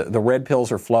the red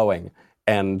pills are flowing,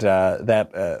 and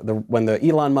when the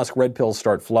Elon Musk red pills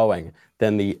start flowing,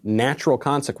 then the natural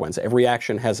consequence, every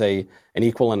action has an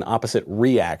equal and opposite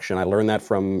reaction. I learned that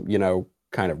from,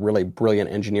 kind of really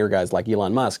brilliant engineer guys like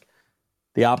Elon Musk.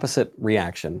 The opposite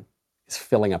reaction is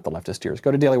filling up the Leftist Tears.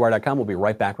 Go to dailywire.com. We'll be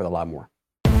right back with a lot more.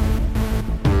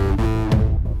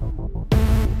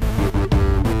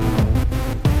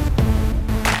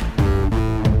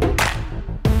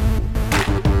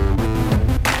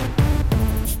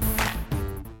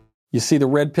 You see the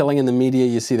red pilling in the media.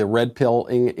 You see the red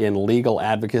pilling in legal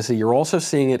advocacy. You're also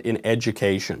seeing it in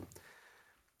education.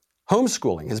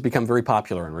 Homeschooling has become very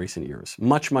popular in recent years,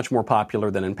 much, much more popular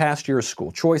than in past years.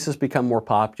 School choice has become more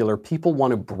popular. People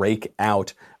want to break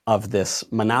out of this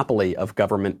monopoly of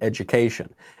government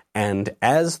education. And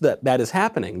as that is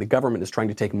happening, the government is trying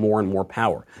to take more and more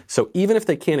power. So even if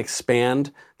they can't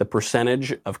expand the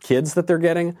percentage of kids that they're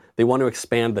getting, they want to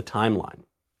expand the timeline.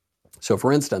 So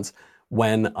for instance,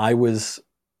 when I was,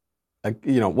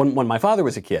 when my father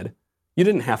was a kid, you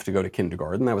didn't have to go to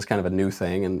kindergarten. That was kind of a new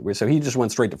thing. And so he just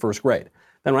went straight to first grade.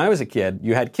 Then when I was a kid,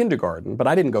 you had kindergarten, but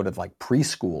I didn't go to like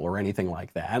preschool or anything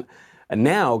like that. And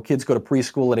now kids go to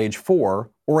preschool at age 4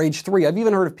 or age 3. I've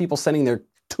even heard of people sending their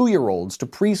 2-year-olds to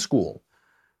preschool,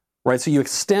 right? So you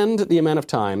extend the amount of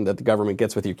time that the government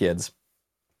gets with your kids,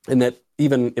 and that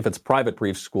even if it's private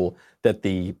preschool, that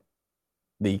the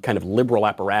kind of liberal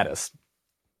apparatus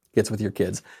gets with your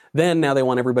kids. Then now they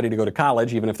want everybody to go to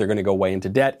college, even if they're going to go way into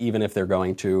debt, even if they're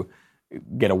going to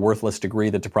get a worthless degree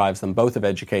that deprives them both of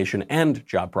education and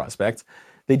job prospects.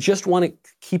 They just want to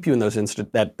keep you in those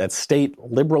that state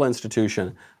liberal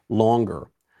institution longer.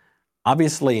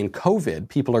 Obviously, in COVID,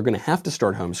 people are going to have to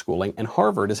start homeschooling, and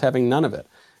Harvard is having none of it.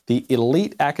 The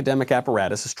elite academic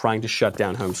apparatus is trying to shut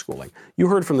down homeschooling. You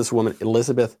heard from this woman,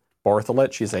 Elizabeth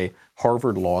Bartholet. She's a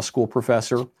Harvard Law School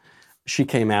professor. She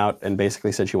came out and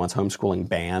basically said she wants homeschooling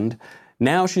banned.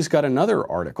 Now she's got another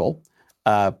article.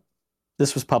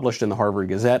 This was published in the Harvard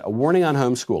Gazette, a warning on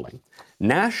homeschooling.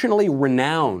 Nationally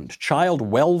renowned child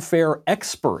welfare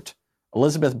expert,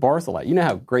 Elizabeth Bartholet. You know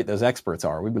how great those experts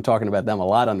are. We've been talking about them a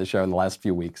lot on the show in the last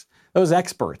few weeks. Those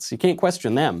experts, you can't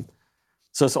question them.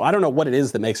 So I don't know what it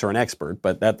is that makes her an expert,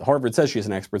 but that Harvard says she's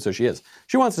an expert, so she is.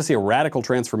 She wants to see a radical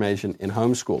transformation in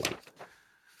homeschooling.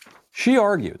 She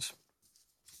argues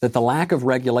that the lack of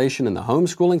regulation in the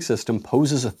homeschooling system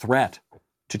poses a threat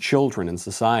to children and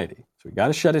society. So we got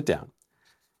to shut it down.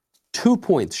 2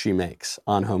 points she makes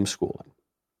on homeschooling.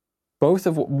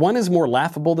 One is more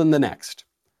laughable than the next.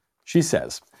 She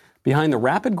says, behind the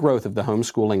rapid growth of the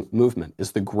homeschooling movement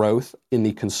is the growth in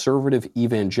the conservative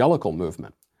evangelical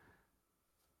movement.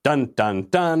 Dun, dun,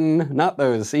 dun. Not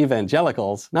those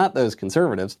evangelicals, not those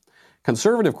conservatives.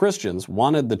 Conservative Christians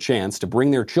wanted the chance to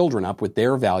bring their children up with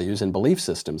their values and belief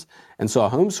systems and saw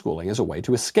homeschooling as a way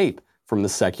to escape from the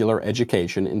secular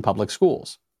education in public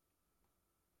schools.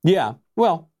 Yeah,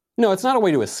 well, no, it's not a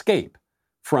way to escape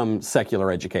from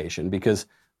secular education because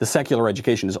the secular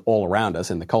education is all around us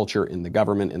in the culture, in the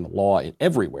government, in the law,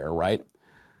 everywhere, right?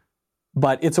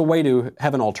 But it's a way to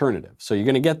have an alternative. So you're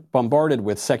going to get bombarded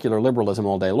with secular liberalism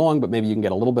all day long, but maybe you can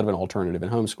get a little bit of an alternative in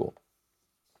homeschool.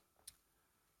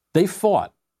 They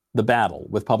fought the battle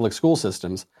with public school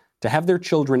systems to have their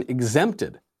children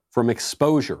exempted from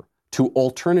exposure to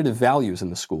alternative values in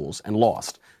the schools and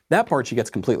lost. That part she gets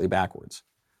completely backwards.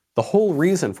 The whole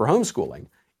reason for homeschooling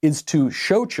is to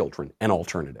show children an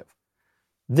alternative.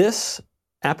 This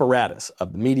apparatus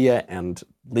of the media and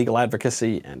legal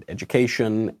advocacy and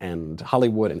education and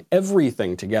Hollywood and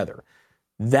everything together,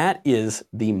 that is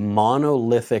the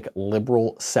monolithic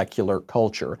liberal secular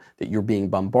culture that you're being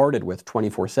bombarded with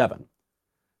 24/7.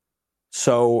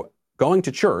 So going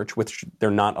to church, which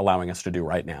they're not allowing us to do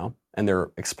right now, and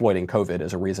they're exploiting COVID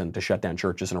as a reason to shut down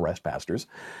churches and arrest pastors,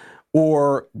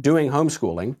 or doing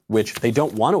homeschooling, which they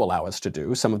don't want to allow us to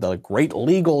do. Some of the great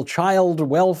legal child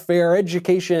welfare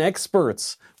education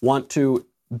experts want to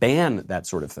ban that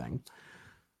sort of thing.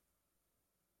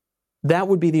 That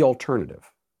would be the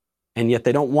alternative. And yet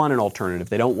they don't want an alternative.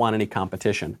 They don't want any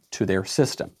competition to their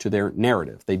system, to their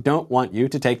narrative. They don't want you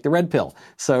to take the red pill.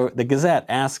 So the Gazette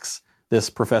asks this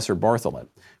Professor Bartholet,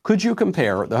 could you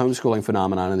compare the homeschooling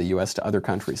phenomenon in the U.S. to other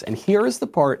countries? And here is the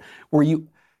part where you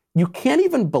can't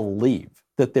even believe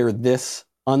that they're this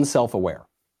unself-aware.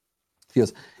 He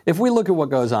goes, if we look at what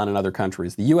goes on in other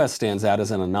countries, the U.S. stands out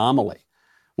as an anomaly.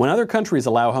 When other countries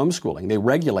allow homeschooling, they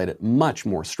regulate it much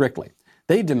more strictly.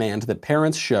 They demand that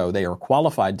parents show they are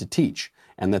qualified to teach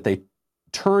and that they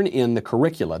turn in the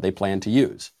curricula they plan to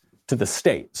use to the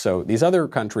state. So these other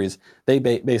countries, they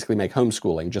basically make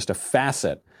homeschooling just a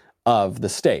facet of the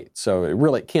state. So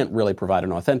it can't really provide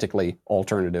an authentically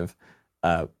alternative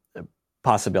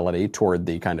possibility toward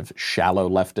the kind of shallow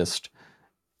leftist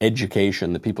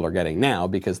education that people are getting now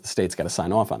because the state's got to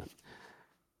sign off on it.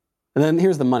 And then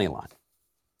here's the money line.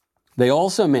 They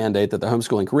also mandate that the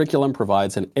homeschooling curriculum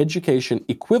provides an education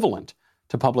equivalent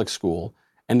to public school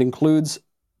and includes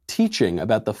teaching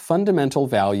about the fundamental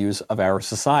values of our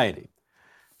society.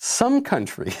 Some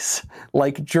countries,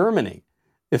 like Germany,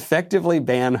 effectively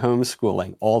ban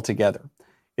homeschooling altogether.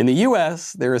 In the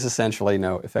U.S., there is essentially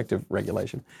no effective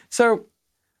regulation. So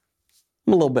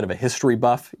I'm a little bit of a history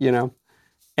buff,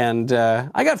 and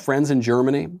I got friends in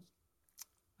Germany.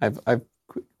 I've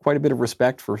quite a bit of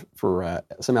respect for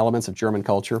some elements of German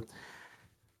culture.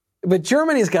 But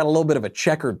Germany's got a little bit of a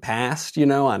checkered past,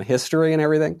 on history and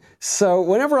everything. So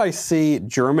whenever I see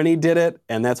Germany did it,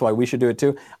 and that's why we should do it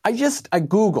too, I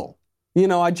Google.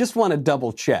 I just want to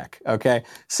double check, okay?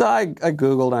 So I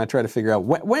Googled and I tried to figure out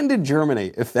when did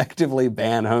Germany effectively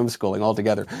ban homeschooling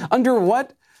altogether? Under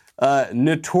what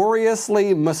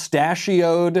notoriously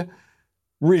mustachioed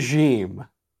regime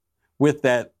with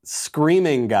that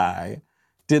screaming guy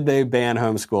did they ban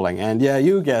homeschooling? And yeah,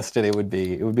 you guessed it, it would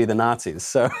be the Nazis.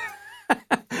 So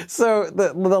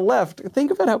the left,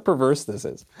 think about how perverse this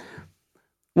is.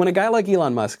 When a guy like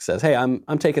Elon Musk says, hey, I'm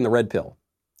taking the red pill,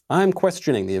 I'm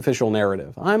questioning the official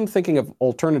narrative, I'm thinking of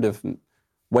alternative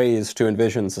ways to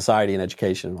envision society and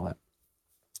education and all that.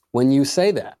 When you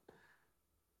say that,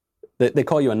 they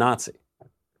call you a Nazi.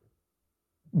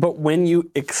 But when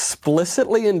you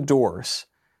explicitly endorse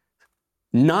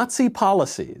Nazi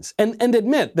policies, and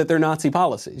admit that they're Nazi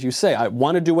policies, you say, I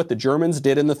want to do what the Germans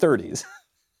did in the 30s,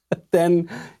 then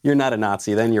you're not a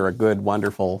Nazi. Then you're a good,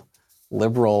 wonderful,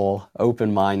 liberal,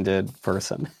 open-minded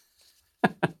person.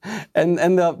 and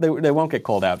they won't get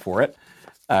called out for it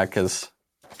because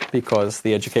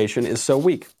the education is so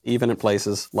weak, even in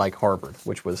places like Harvard,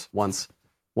 which was once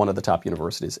one of the top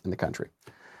universities in the country.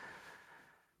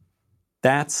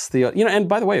 That's and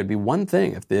by the way, it'd be one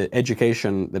thing if the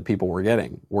education that people were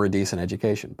getting were a decent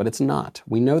education, but it's not.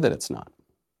 We know that it's not.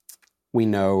 We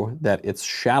know that it's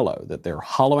shallow, that they're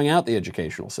hollowing out the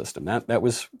educational system. That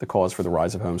was the cause for the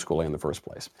rise of homeschooling in the first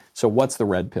place. So what's the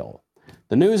red pill?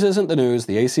 The news isn't the news.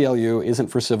 The ACLU isn't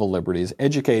for civil liberties.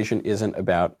 Education isn't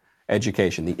about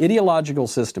education. The ideological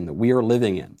system that we are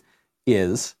living in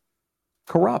is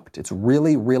corrupt. It's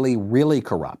really, really, really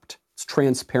corrupt. It's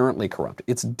transparently corrupt.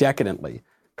 It's decadently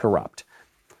corrupt.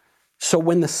 So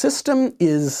when the system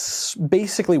is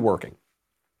basically working,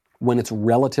 when it's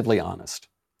relatively honest,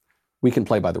 we can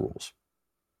play by the rules.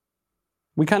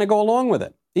 We kind of go along with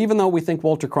it. Even though we think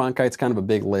Walter Cronkite's kind of a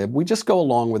big lib, we just go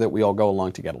along with it. We all go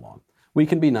along to get along. We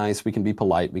can be nice. We can be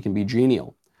polite. We can be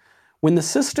genial. When the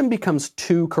system becomes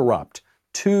too corrupt,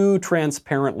 too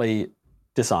transparently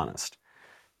dishonest,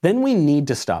 then we need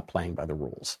to stop playing by the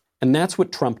rules. And that's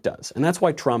what Trump does. And that's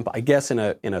why Trump, I guess in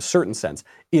a certain sense,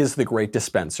 is the great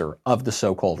dispenser of the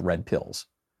so-called red pills.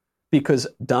 Because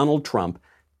Donald Trump,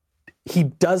 he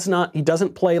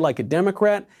doesn't play like a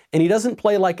Democrat, and he doesn't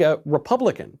play like a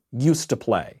Republican used to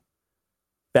play.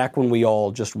 Back when we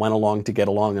all just went along to get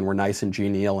along and were nice and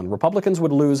genial, and Republicans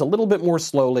would lose a little bit more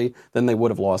slowly than they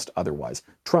would have lost otherwise.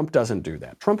 Trump doesn't do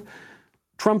that. Trump,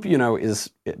 is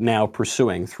now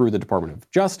pursuing through the Department of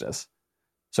Justice.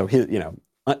 So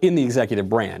in the executive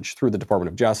branch, through the Department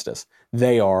of Justice,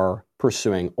 they are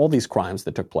pursuing all these crimes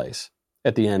that took place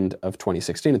at the end of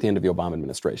 2016, at the end of the Obama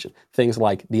administration. Things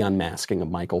like the unmasking of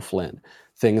Michael Flynn,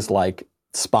 things like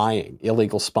spying,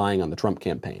 illegal spying on the Trump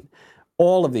campaign,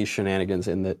 all of these shenanigans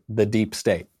in the deep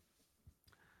state.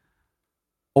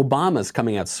 Obama's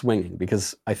coming out swinging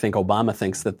because I think Obama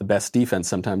thinks that the best defense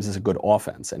sometimes is a good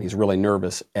offense, and he's really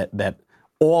nervous that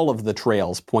all of the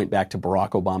trails point back to Barack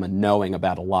Obama knowing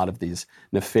about a lot of these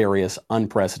nefarious,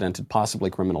 unprecedented,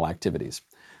 possibly criminal activities.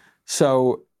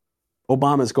 So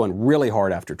Obama's going really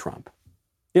hard after Trump.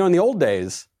 In the old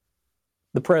days,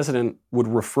 the president would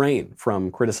refrain from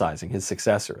criticizing his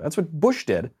successor. That's what Bush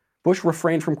did. Bush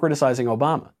refrained from criticizing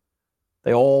Obama.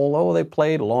 They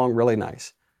played along really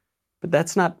nice. But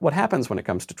that's not what happens when it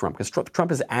comes to Trump, because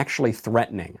Trump is actually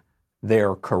threatening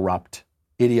their corrupt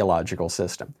ideological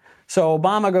system. So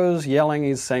Obama goes yelling,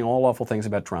 he's saying all awful things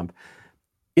about Trump.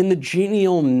 In the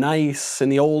genial, nice, in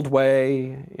the old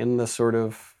way, in the sort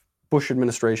of Bush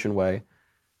administration way,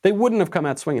 they wouldn't have come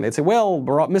out swinging. They'd say, well,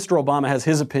 Mr. Obama has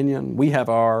his opinion, we have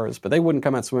ours, but they wouldn't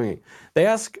come out swinging. They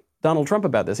ask Donald Trump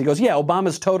about this. He goes, yeah,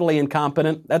 Obama's totally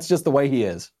incompetent. That's just the way he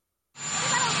is.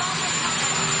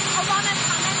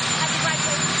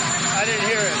 I didn't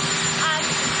hear it.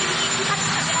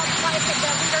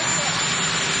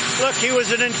 Look, he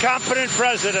was an incompetent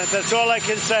president. That's all I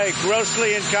can say.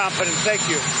 Grossly incompetent. Thank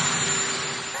you.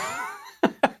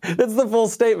 That's the full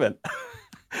statement.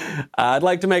 I'd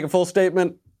like to make a full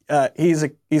statement.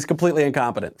 He's completely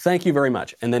incompetent. Thank you very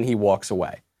much. And then he walks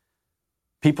away.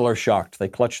 People are shocked. They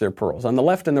clutch their pearls. On the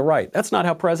left and the right, that's not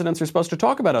how presidents are supposed to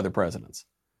talk about other presidents.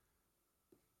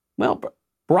 Well,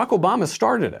 Barack Obama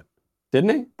started it, didn't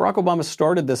he? Barack Obama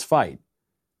started this fight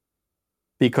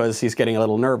because he's getting a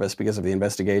little nervous because of the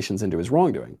investigations into his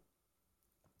wrongdoing.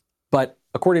 But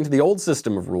according to the old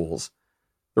system of rules,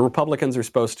 the Republicans are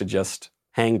supposed to just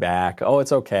hang back. Oh,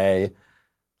 it's okay.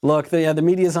 Look, the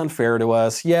media's unfair to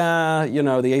us. Yeah, the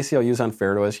ACLU's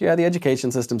unfair to us. Yeah, the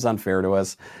education system's unfair to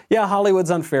us. Yeah,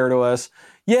 Hollywood's unfair to us.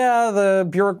 Yeah, the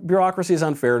bureaucracy's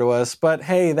unfair to us. But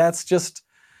hey, that's just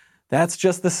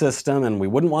the system, and we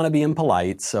wouldn't want to be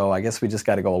impolite, so I guess we just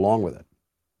got to go along with it.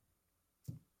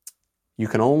 You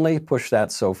can only push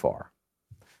that so far.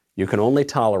 You can only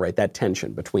tolerate that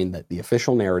tension between the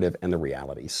official narrative and the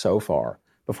reality so far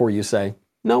before you say,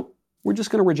 nope, we're just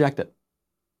going to reject it.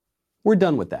 We're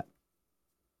done with that.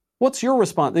 What's your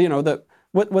response?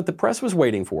 What the press was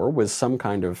waiting for was some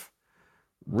kind of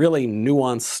really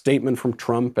nuanced statement from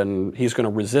Trump, and he's going to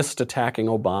resist attacking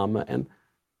Obama. And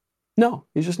no,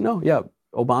 yeah,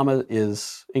 Obama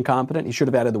is incompetent. He should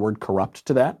have added the word corrupt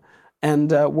to that.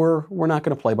 And we're not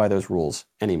going to play by those rules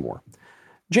anymore.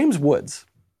 James Woods,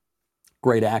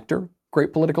 great actor,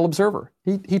 great political observer.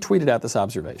 He tweeted out this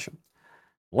observation.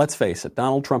 Let's face it,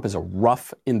 Donald Trump is a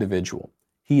rough individual.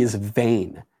 He is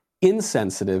vain,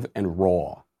 insensitive, and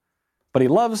raw. But he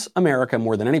loves America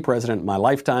more than any president in my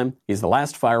lifetime. He's the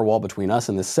last firewall between us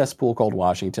and this cesspool called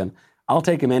Washington. I'll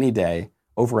take him any day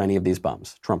over any of these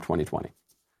bums. Trump 2020.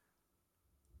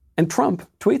 And Trump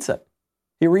tweets it.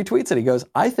 He retweets it. He goes,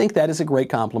 I think that is a great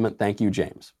compliment. Thank you,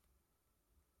 James.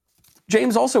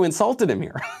 James also insulted him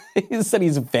here. He said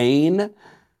he's vain,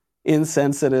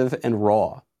 insensitive, and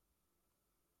raw.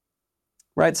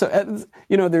 Right? So,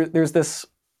 there's this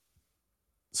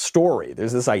story,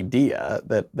 there's this idea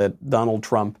that Donald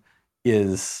Trump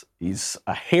he's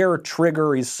a hair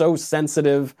trigger. He's so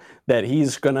sensitive that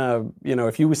he's going to,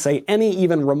 if you say any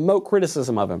even remote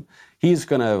criticism of him, he's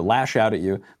going to lash out at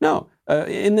you. No,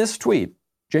 in this tweet,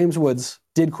 James Woods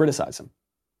did criticize him.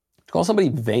 To call somebody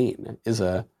vain is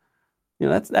that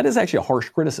is actually a harsh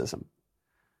criticism.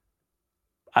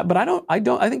 But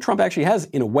I think Trump actually has,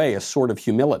 in a way, a sort of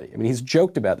humility. I mean, he's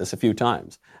joked about this a few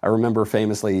times. I remember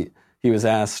famously he was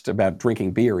asked about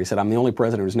drinking beer. He said, I'm the only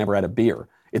president who's never had a beer.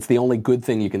 It's the only good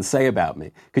thing you can say about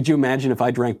me. Could you imagine if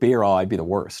I drank beer? Oh, I'd be the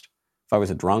worst. If I was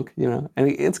a drunk,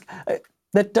 And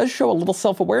that does show a little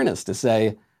self-awareness to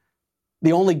say,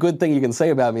 the only good thing you can say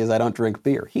about me is I don't drink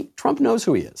beer. Trump knows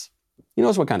who he is. He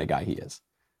knows what kind of guy he is.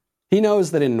 He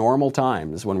knows that in normal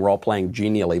times, when we're all playing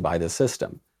genially by this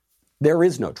system, there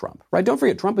is no Trump, right? Don't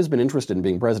forget, Trump has been interested in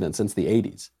being president since the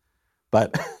 80s.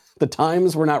 But the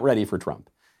times were not ready for Trump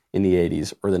in the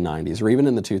 80s or the 90s or even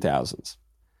in the 2000s.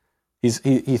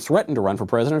 He threatened to run for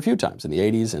president a few times in the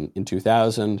 80s and in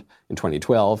 2000, in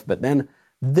 2012. But then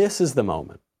this is the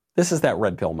moment. This is that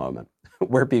red pill moment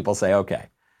where people say, okay,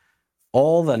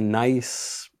 all the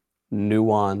nice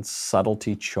nuance,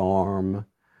 subtlety, charm,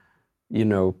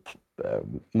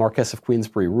 Marquess of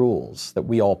Queensberry rules that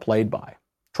we all played by.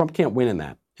 Trump can't win in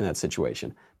that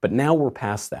situation. But now we're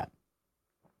past that.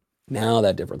 Now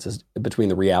that difference is between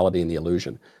the reality and the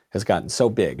illusion has gotten so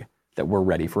big that we're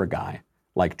ready for a guy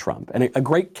like Trump. And a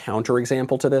great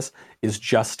counterexample to this is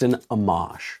Justin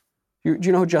Amash. Do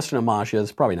you know who Justin Amash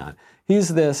is? Probably not. He's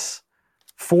this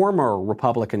former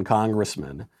Republican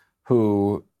congressman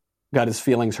who got his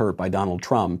feelings hurt by Donald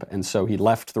Trump, and so he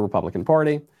left the Republican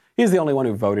Party. He's the only one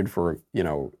who voted for,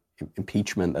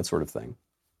 impeachment, that sort of thing.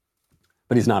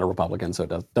 But he's not a Republican, so it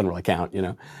doesn't really count,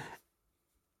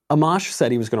 Amash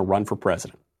said he was going to run for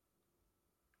president.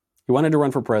 He wanted to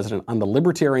run for president on the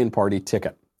Libertarian Party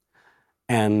ticket.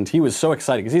 And he was so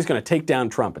excited because he's going to take down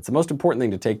Trump. It's the most important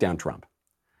thing to take down Trump.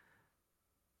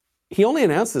 He only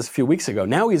announced this a few weeks ago.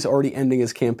 Now he's already ending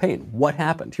his campaign. What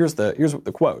happened? Here's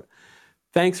the quote.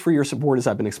 Thanks for your support as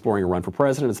I've been exploring a run for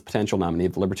president as a potential nominee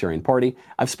of the Libertarian Party.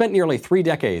 I've spent nearly 3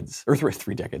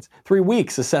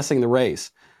 weeks assessing the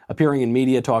race, appearing in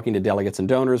media, talking to delegates and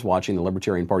donors, watching the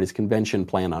Libertarian Party's convention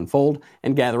plan unfold,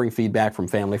 and gathering feedback from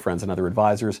family, friends, and other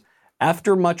advisors.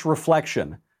 After much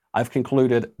reflection, I've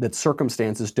concluded that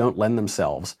circumstances don't lend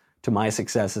themselves to my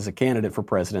success as a candidate for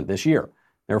president this year.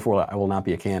 Therefore, I will not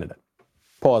be a candidate.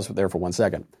 Pause there for 1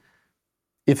 second.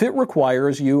 If it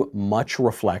requires you much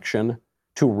reflection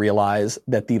to realize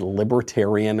that the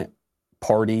Libertarian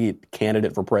Party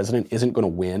candidate for president isn't going to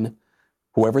win,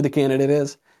 whoever the candidate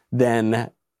is,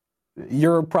 then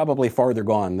you're probably farther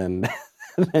gone than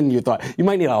you thought. You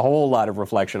might need a whole lot of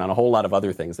reflection on a whole lot of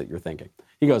other things that you're thinking.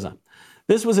 He goes on.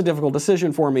 This was a difficult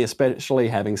decision for me, especially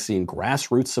having seen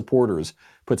grassroots supporters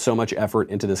put so much effort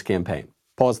into this campaign.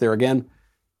 Pause there again.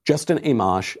 Justin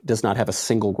Amash does not have a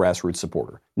single grassroots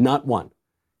supporter. Not one.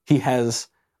 He has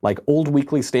like old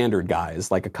Weekly Standard guys,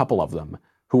 like a couple of them,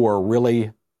 who are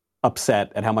really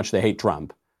upset at how much they hate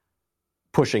Trump,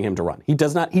 pushing him to run. He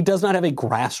does not have a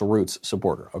grassroots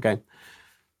supporter, okay?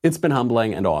 It's been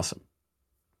humbling and awesome.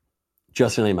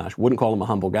 Justin Amash, wouldn't call him a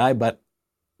humble guy, but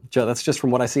that's just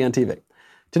from what I see on TV.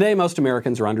 Today, most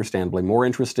Americans are understandably more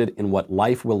interested in what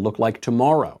life will look like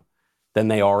tomorrow than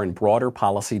they are in broader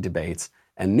policy debates,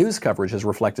 and news coverage has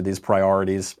reflected these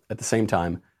priorities. At the same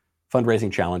time,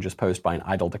 fundraising challenges posed by an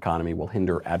idled economy will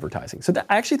hinder advertising. So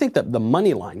I actually think that the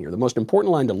money line here, the most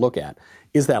important line to look at,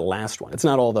 is that last one. It's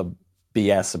not all the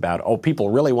BS about,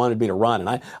 people really wanted me to run,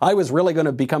 and I was really going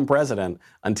to become president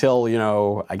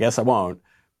until, I guess I won't,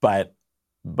 but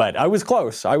I was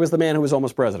close. I was the man who was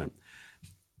almost president.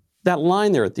 That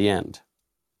line there at the end,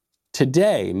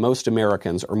 today, most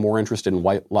Americans are more interested in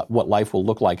what life will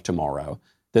look like tomorrow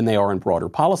than they are in broader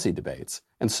policy debates,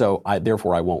 and so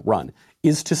therefore I won't run,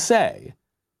 is to say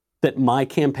that my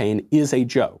campaign is a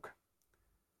joke.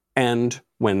 And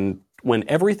when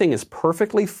everything is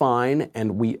perfectly fine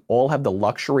and we all have the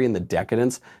luxury and the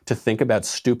decadence to think about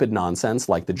stupid nonsense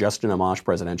like the Justin Amash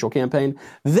presidential campaign,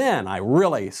 then I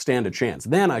really stand a chance.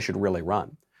 Then I should really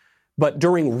run. But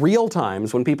during real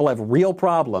times, when people have real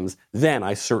problems, then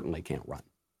I certainly can't run.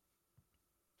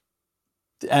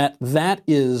 That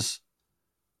is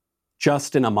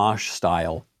Justin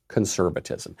Amash-style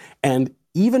conservatism. And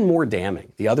even more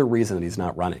damning, the other reason that he's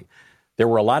not running, there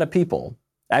were a lot of people,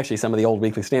 actually some of the old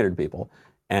Weekly Standard people,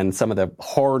 and some of the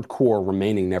hardcore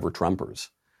remaining Never-Trumpers,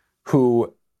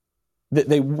 who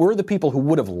they were the people who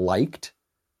would have liked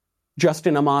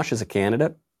Justin Amash as a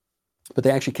candidate, but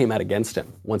they actually came out against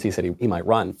him once he said he might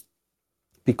run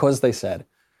because they said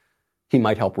he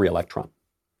might help re-elect Trump.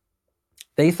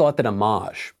 They thought that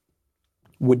Amash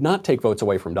would not take votes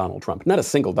away from Donald Trump. Not a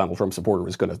single Donald Trump supporter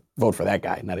was going to vote for that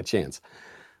guy, not a chance.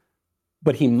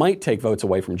 But he might take votes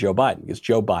away from Joe Biden because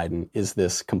Joe Biden is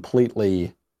this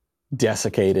completely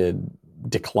desiccated,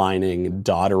 declining,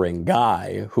 doddering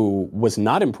guy who was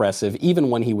not impressive even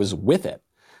when he was with it,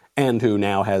 and who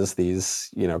now has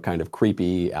these, kind of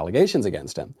creepy allegations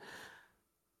against him.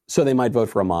 So they might vote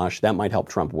for Amash. That might help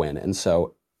Trump win. And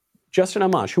so Justin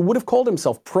Amash, who would have called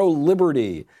himself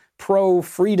pro-liberty,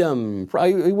 pro-freedom,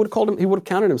 he would have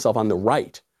counted himself on the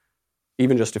right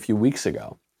even just a few weeks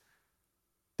ago.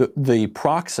 The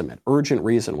proximate, urgent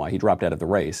reason why he dropped out of the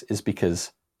race is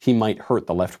because he might hurt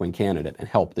the left-wing candidate and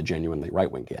help the genuinely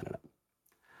right-wing candidate.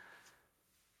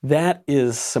 That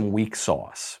is some weak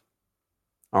sauce.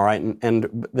 All right,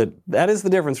 and that is the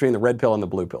difference between the red pill and the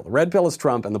blue pill. The red pill is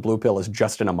Trump, and the blue pill is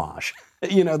Justin Amash.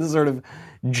 This sort of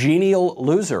genial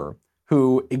loser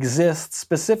who exists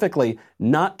specifically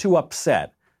not to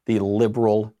upset the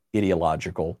liberal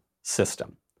ideological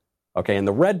system. Okay, and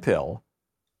the red pill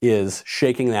is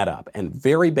shaking that up and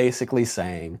very basically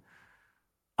saying,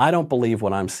 I don't believe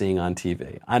what I'm seeing on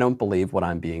TV. I don't believe what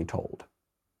I'm being told.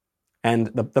 And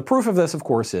the proof of this, of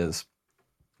course, is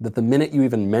that the minute you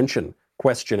even mention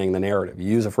questioning the narrative,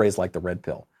 you use a phrase like the red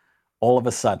pill, all of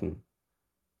a sudden,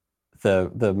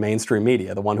 the mainstream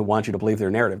media, the one who wants you to believe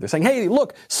their narrative, they're saying, hey,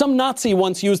 look, some Nazi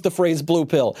once used the phrase blue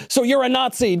pill, so you're a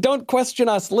Nazi. Don't question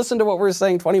us. Listen to what we're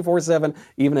saying 24/7,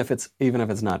 even if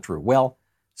it's not true. Well,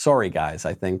 sorry, guys.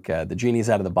 I think the genie's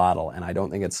out of the bottle, and I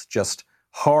don't think it's just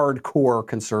hardcore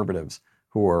conservatives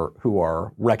who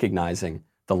are recognizing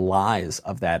the lies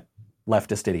of that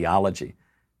leftist ideology.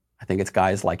 I think it's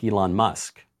guys like Elon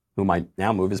Musk, who might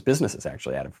now move his businesses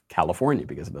actually out of California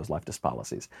because of those leftist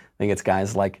policies. I think it's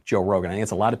guys like Joe Rogan. I think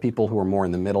it's a lot of people who are more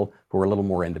in the middle, who are a little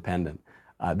more independent.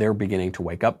 They're beginning to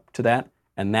wake up to that,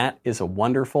 and that is a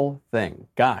wonderful thing.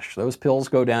 Gosh, those pills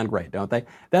go down great, don't they?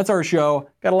 That's our show.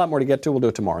 Got a lot more to get to. We'll do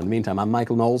it tomorrow. In the meantime, I'm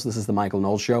Michael Knowles. This is The Michael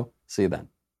Knowles Show. See you then.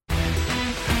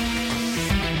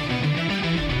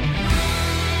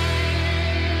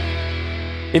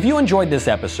 If you enjoyed this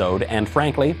episode, and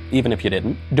frankly, even if you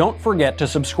didn't, don't forget to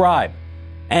subscribe.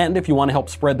 And if you want to help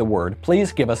spread the word,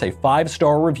 please give us a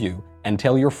 5-star review and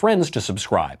tell your friends to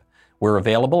subscribe. We're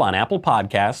available on Apple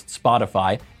Podcasts,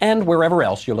 Spotify, and wherever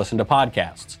else you listen to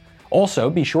podcasts. Also,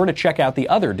 be sure to check out the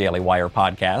other Daily Wire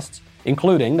podcasts,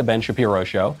 including The Ben Shapiro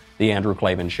Show, The Andrew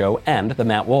Klavan Show, and The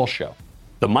Matt Walsh Show.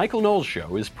 The Michael Knowles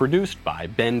Show is produced by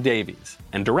Ben Davies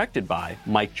and directed by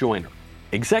Mike Joyner.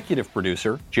 Executive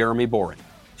producer, Jeremy Boring.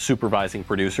 Supervising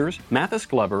producers, Mathis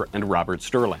Glover and Robert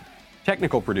Sterling.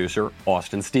 Technical producer,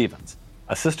 Austin Stevens.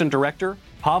 Assistant director,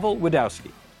 Pavel Wadowski.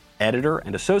 Editor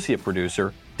and associate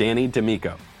producer, Danny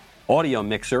D'Amico. Audio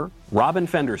mixer, Robin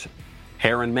Fenderson.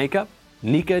 Hair and makeup,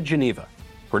 Nika Geneva.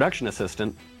 Production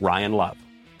assistant, Ryan Love.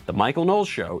 The Michael Knowles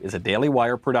Show is a Daily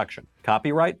Wire production.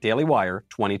 Copyright Daily Wire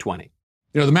 2020.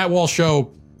 You know, the Matt Walsh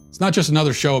Show, it's not just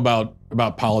another show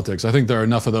about politics. I think there are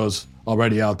enough of those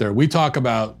already out there. We talk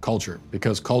about culture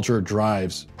because culture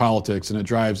drives politics and it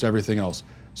drives everything else.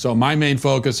 So my main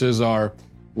focuses are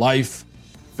life,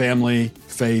 family,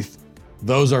 faith.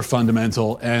 Those are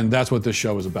fundamental, and that's what this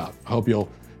show is about. I hope you'll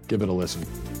give it a listen.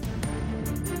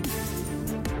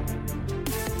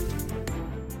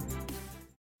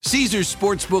 Caesars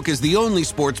Sportsbook is the only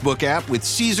sportsbook app with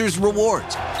Caesars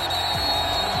Rewards.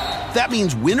 That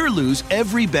means win or lose,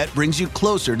 every bet brings you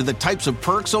closer to the types of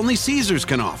perks only Caesars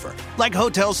can offer. Like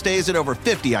hotel stays at over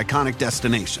 50 iconic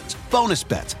destinations, bonus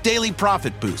bets, daily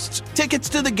profit boosts, tickets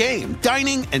to the game,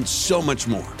 dining, and so much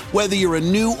more. Whether you're a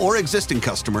new or existing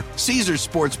customer, Caesars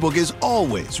Sportsbook is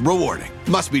always rewarding.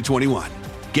 Must be 21.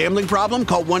 Gambling problem?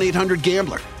 Call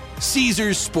 1-800-GAMBLER.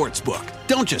 Caesars Sportsbook.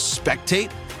 Don't just spectate,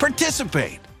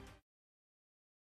 participate.